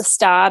shared at the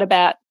start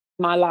about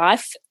my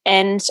life,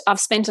 and I've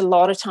spent a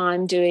lot of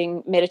time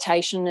doing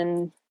meditation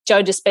and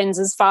Joe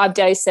Dispenza's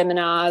 5-day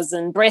seminars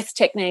and breath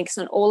techniques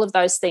and all of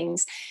those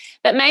things.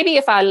 But maybe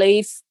if I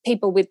leave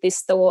people with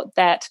this thought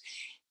that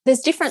there's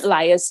different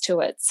layers to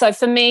it. So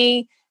for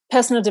me,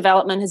 personal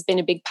development has been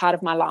a big part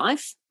of my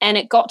life, and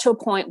it got to a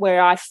point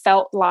where I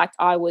felt like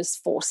I was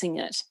forcing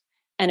it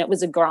and it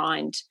was a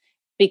grind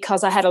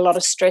because I had a lot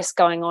of stress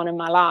going on in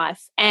my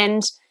life.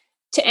 And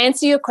to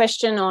answer your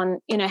question on,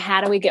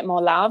 how do we get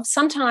more love?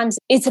 Sometimes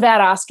it's about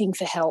asking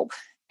for help.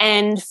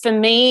 And for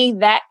me,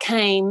 that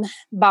came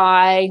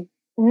by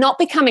not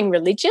becoming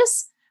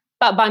religious,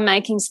 but by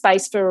making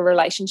space for a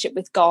relationship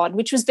with God,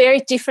 which was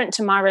very different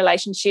to my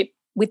relationship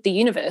with the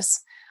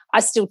universe. I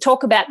still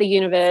talk about the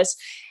universe,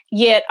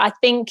 yet I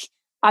think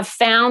I've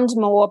found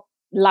more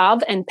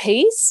love and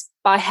peace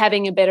by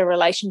having a better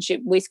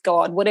relationship with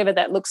God, whatever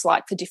that looks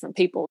like for different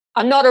people.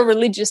 I'm not a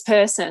religious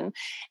person,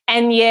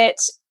 and yet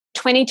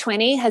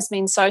 2020 has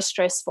been so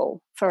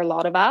stressful for a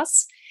lot of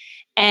us.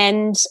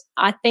 And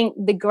I think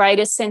the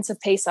greatest sense of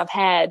peace I've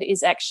had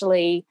is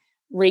actually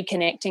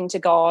reconnecting to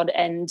God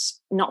and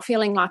not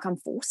feeling like I'm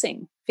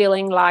forcing,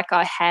 feeling like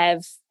I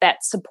have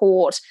that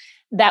support.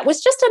 That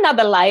was just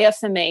another layer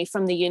for me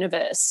from the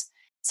universe.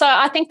 So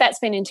I think that's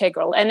been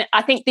integral. And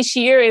I think this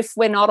year, if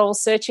we're not all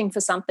searching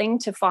for something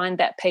to find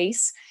that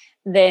peace,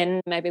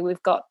 then maybe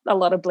we've got a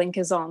lot of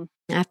blinkers on.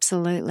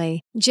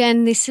 Absolutely.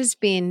 Jen, this has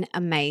been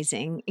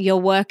amazing. Your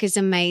work is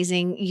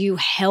amazing. You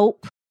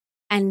help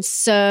and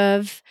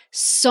serve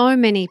so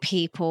many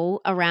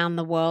people around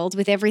the world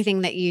with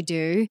everything that you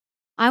do.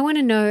 I want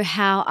to know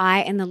how I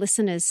and the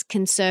listeners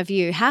can serve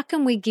you. How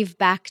can we give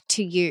back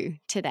to you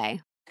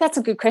today? That's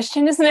a good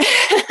question, isn't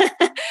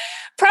it?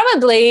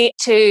 Probably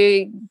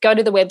to go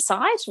to the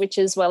website, which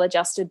is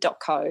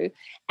welladjusted.co,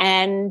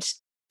 and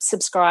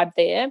subscribe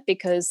there,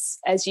 because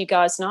as you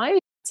guys know,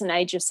 it's an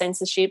age of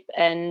censorship,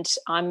 and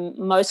I'm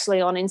mostly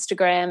on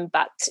Instagram,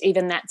 but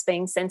even that's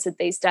being censored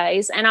these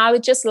days. And I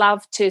would just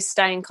love to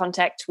stay in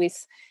contact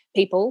with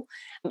people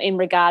in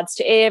regards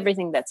to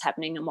everything that's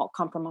happening and what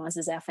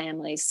compromises our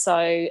families.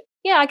 So,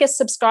 yeah, I guess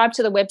subscribe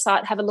to the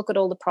website, have a look at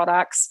all the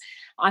products.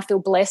 I feel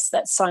blessed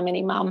that so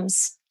many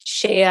mums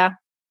share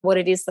what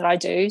it is that I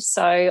do.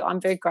 So I'm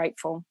very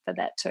grateful for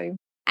that too.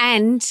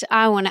 And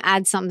I want to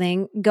add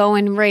something. Go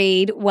and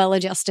read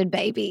Well-Adjusted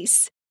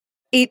Babies.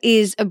 It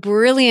is a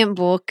brilliant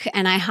book,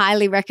 and I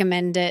highly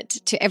recommend it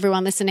to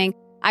everyone listening.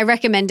 I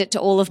recommend it to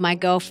all of my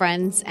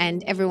girlfriends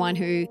and everyone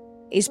who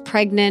is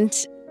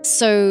pregnant.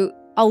 So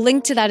I'll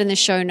link to that in the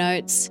show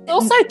notes.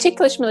 Also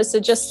Ticklish,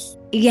 Melissa,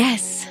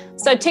 Yes.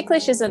 So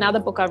Ticklish is another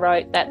book I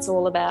wrote that's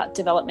all about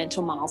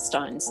developmental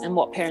milestones and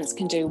what parents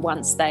can do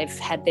once they've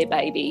had their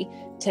baby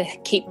to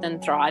keep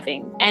them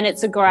thriving. And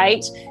it's a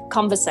great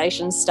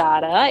conversation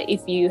starter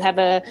if you have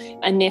a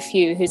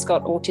nephew who's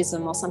got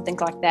autism or something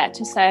like that,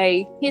 to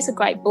say, here's a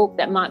great book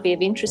that might be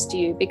of interest to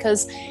you,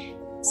 because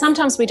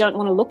sometimes we don't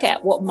want to look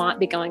at what might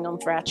be going on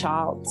for our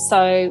child.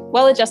 So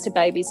Well-Adjusted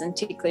Babies and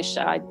Ticklish,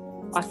 I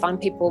find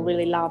people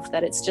really love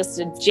that. It's just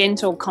a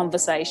gentle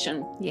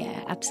conversation.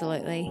 Yeah,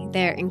 absolutely.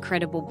 They're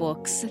incredible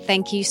books.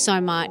 Thank you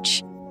so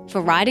much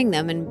for writing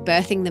them and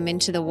birthing them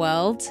into the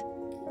world,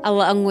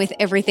 along with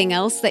everything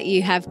else that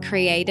you have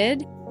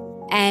created.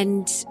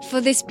 And for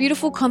this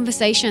beautiful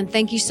conversation,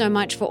 thank you so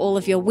much for all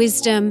of your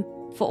wisdom,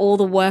 for all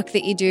the work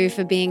that you do,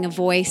 for being a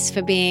voice,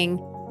 for being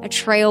a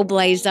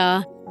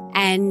trailblazer,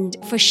 and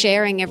for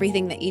sharing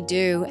everything that you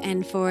do,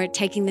 and for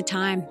taking the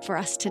time for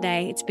us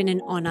today. It's been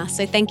an honor.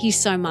 So thank you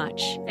so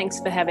much. Thanks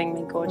for having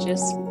me,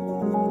 gorgeous.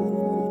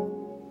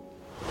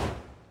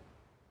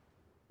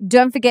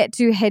 Don't forget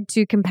to head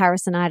to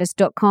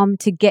comparisonitis.com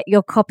to get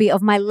your copy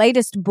of my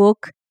latest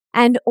book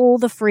and all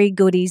the free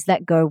goodies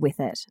that go with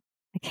it.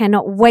 I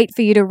cannot wait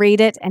for you to read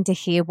it and to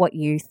hear what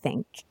you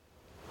think.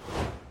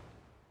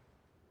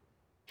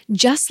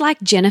 Just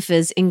like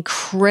Jennifer's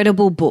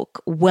incredible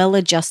book,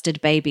 Well-Adjusted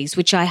Babies,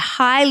 which I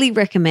highly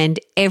recommend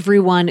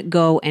everyone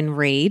go and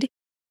read,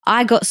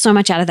 I got so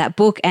much out of that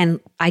book, and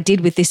I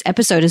did with this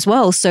episode as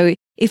well. So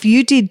if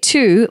you did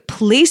too,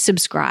 please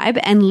subscribe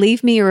and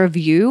leave me a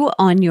review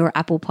on your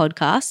Apple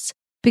Podcasts,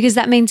 because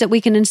that means that we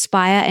can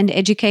inspire and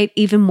educate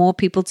even more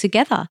people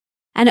together.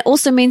 And it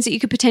also means that you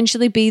could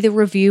potentially be the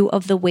review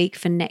of the week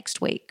for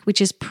next week,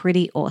 which is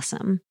pretty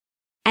awesome.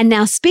 And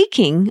now,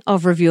 speaking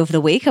of review of the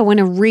week, I want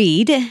to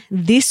read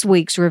this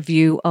week's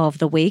review of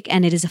the week,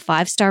 and it is a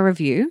 5-star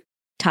review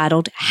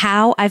titled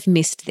How I've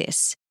Missed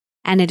This.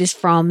 And it is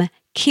from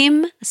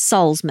Kim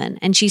Solzman,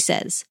 and she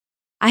says,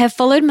 I have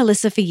followed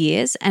Melissa for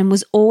years and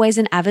was always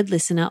an avid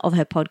listener of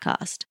her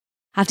podcast.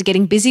 After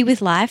getting busy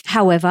with life,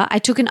 however, I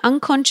took an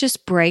unconscious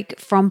break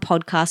from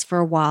podcasts for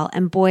a while,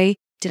 and boy,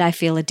 did I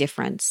feel a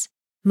difference.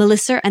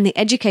 Melissa and the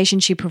education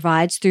she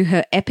provides through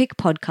her epic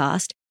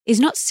podcast is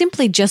not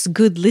simply just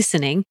good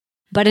listening,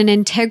 but an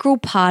integral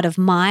part of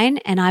mine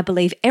and I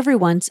believe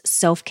everyone's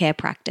self-care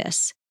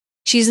practice.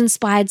 She's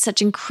inspired such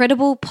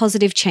incredible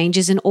positive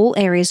changes in all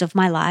areas of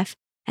my life,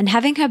 and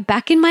having her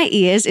back in my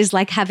ears is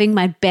like having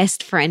my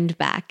best friend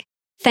back.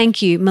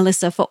 Thank you,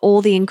 Melissa, for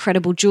all the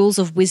incredible jewels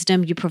of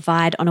wisdom you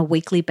provide on a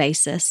weekly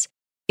basis.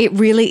 It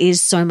really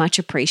is so much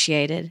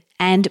appreciated.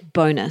 And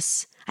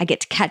bonus, I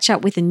get to catch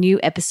up with a new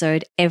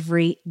episode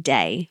every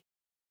day.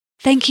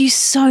 Thank you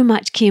so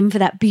much, Kim, for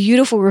that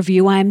beautiful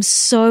review. I am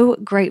so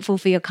grateful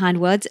for your kind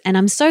words, and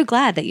I'm so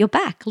glad that you're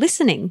back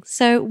listening.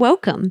 So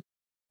welcome.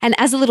 And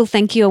as a little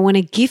thank you, I want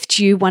to gift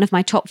you one of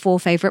my top 4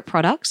 favorite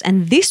products.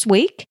 And this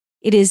week,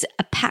 it is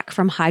a pack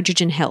from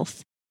Hydrogen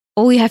Health.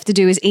 All you have to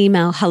do is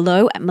email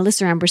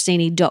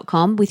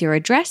hello@melissaambrosini.com with your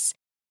address,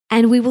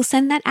 and we will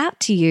send that out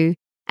to you.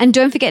 And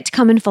don't forget to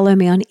come and follow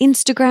me on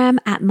Instagram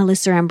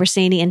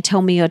 @melissaambrosini and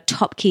tell me your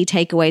top key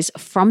takeaways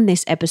from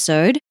this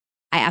episode.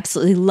 I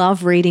absolutely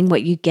love reading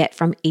what you get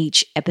from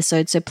each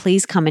episode, so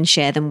please come and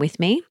share them with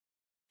me.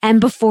 And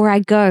before I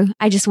go,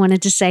 I just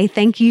wanted to say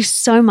thank you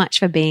so much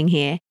for being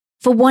here,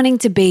 for wanting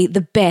to be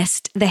the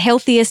best, the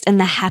healthiest, and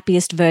the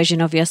happiest version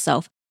of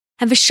yourself,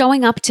 and for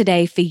showing up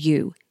today for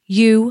you.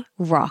 You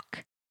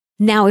rock.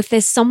 Now, if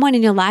there's someone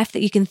in your life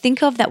that you can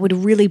think of that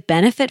would really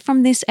benefit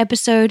from this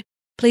episode,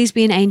 please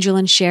be an angel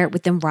and share it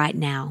with them right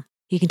now.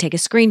 You can take a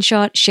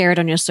screenshot, share it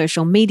on your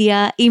social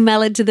media,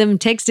 email it to them,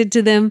 text it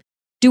to them.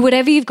 Do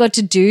whatever you've got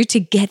to do to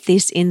get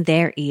this in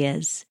their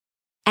ears.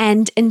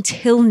 And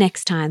until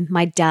next time,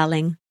 my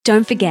darling,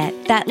 don't forget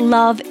that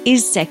love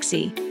is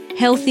sexy,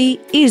 healthy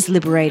is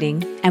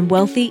liberating, and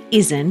wealthy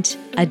isn't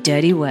a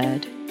dirty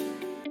word.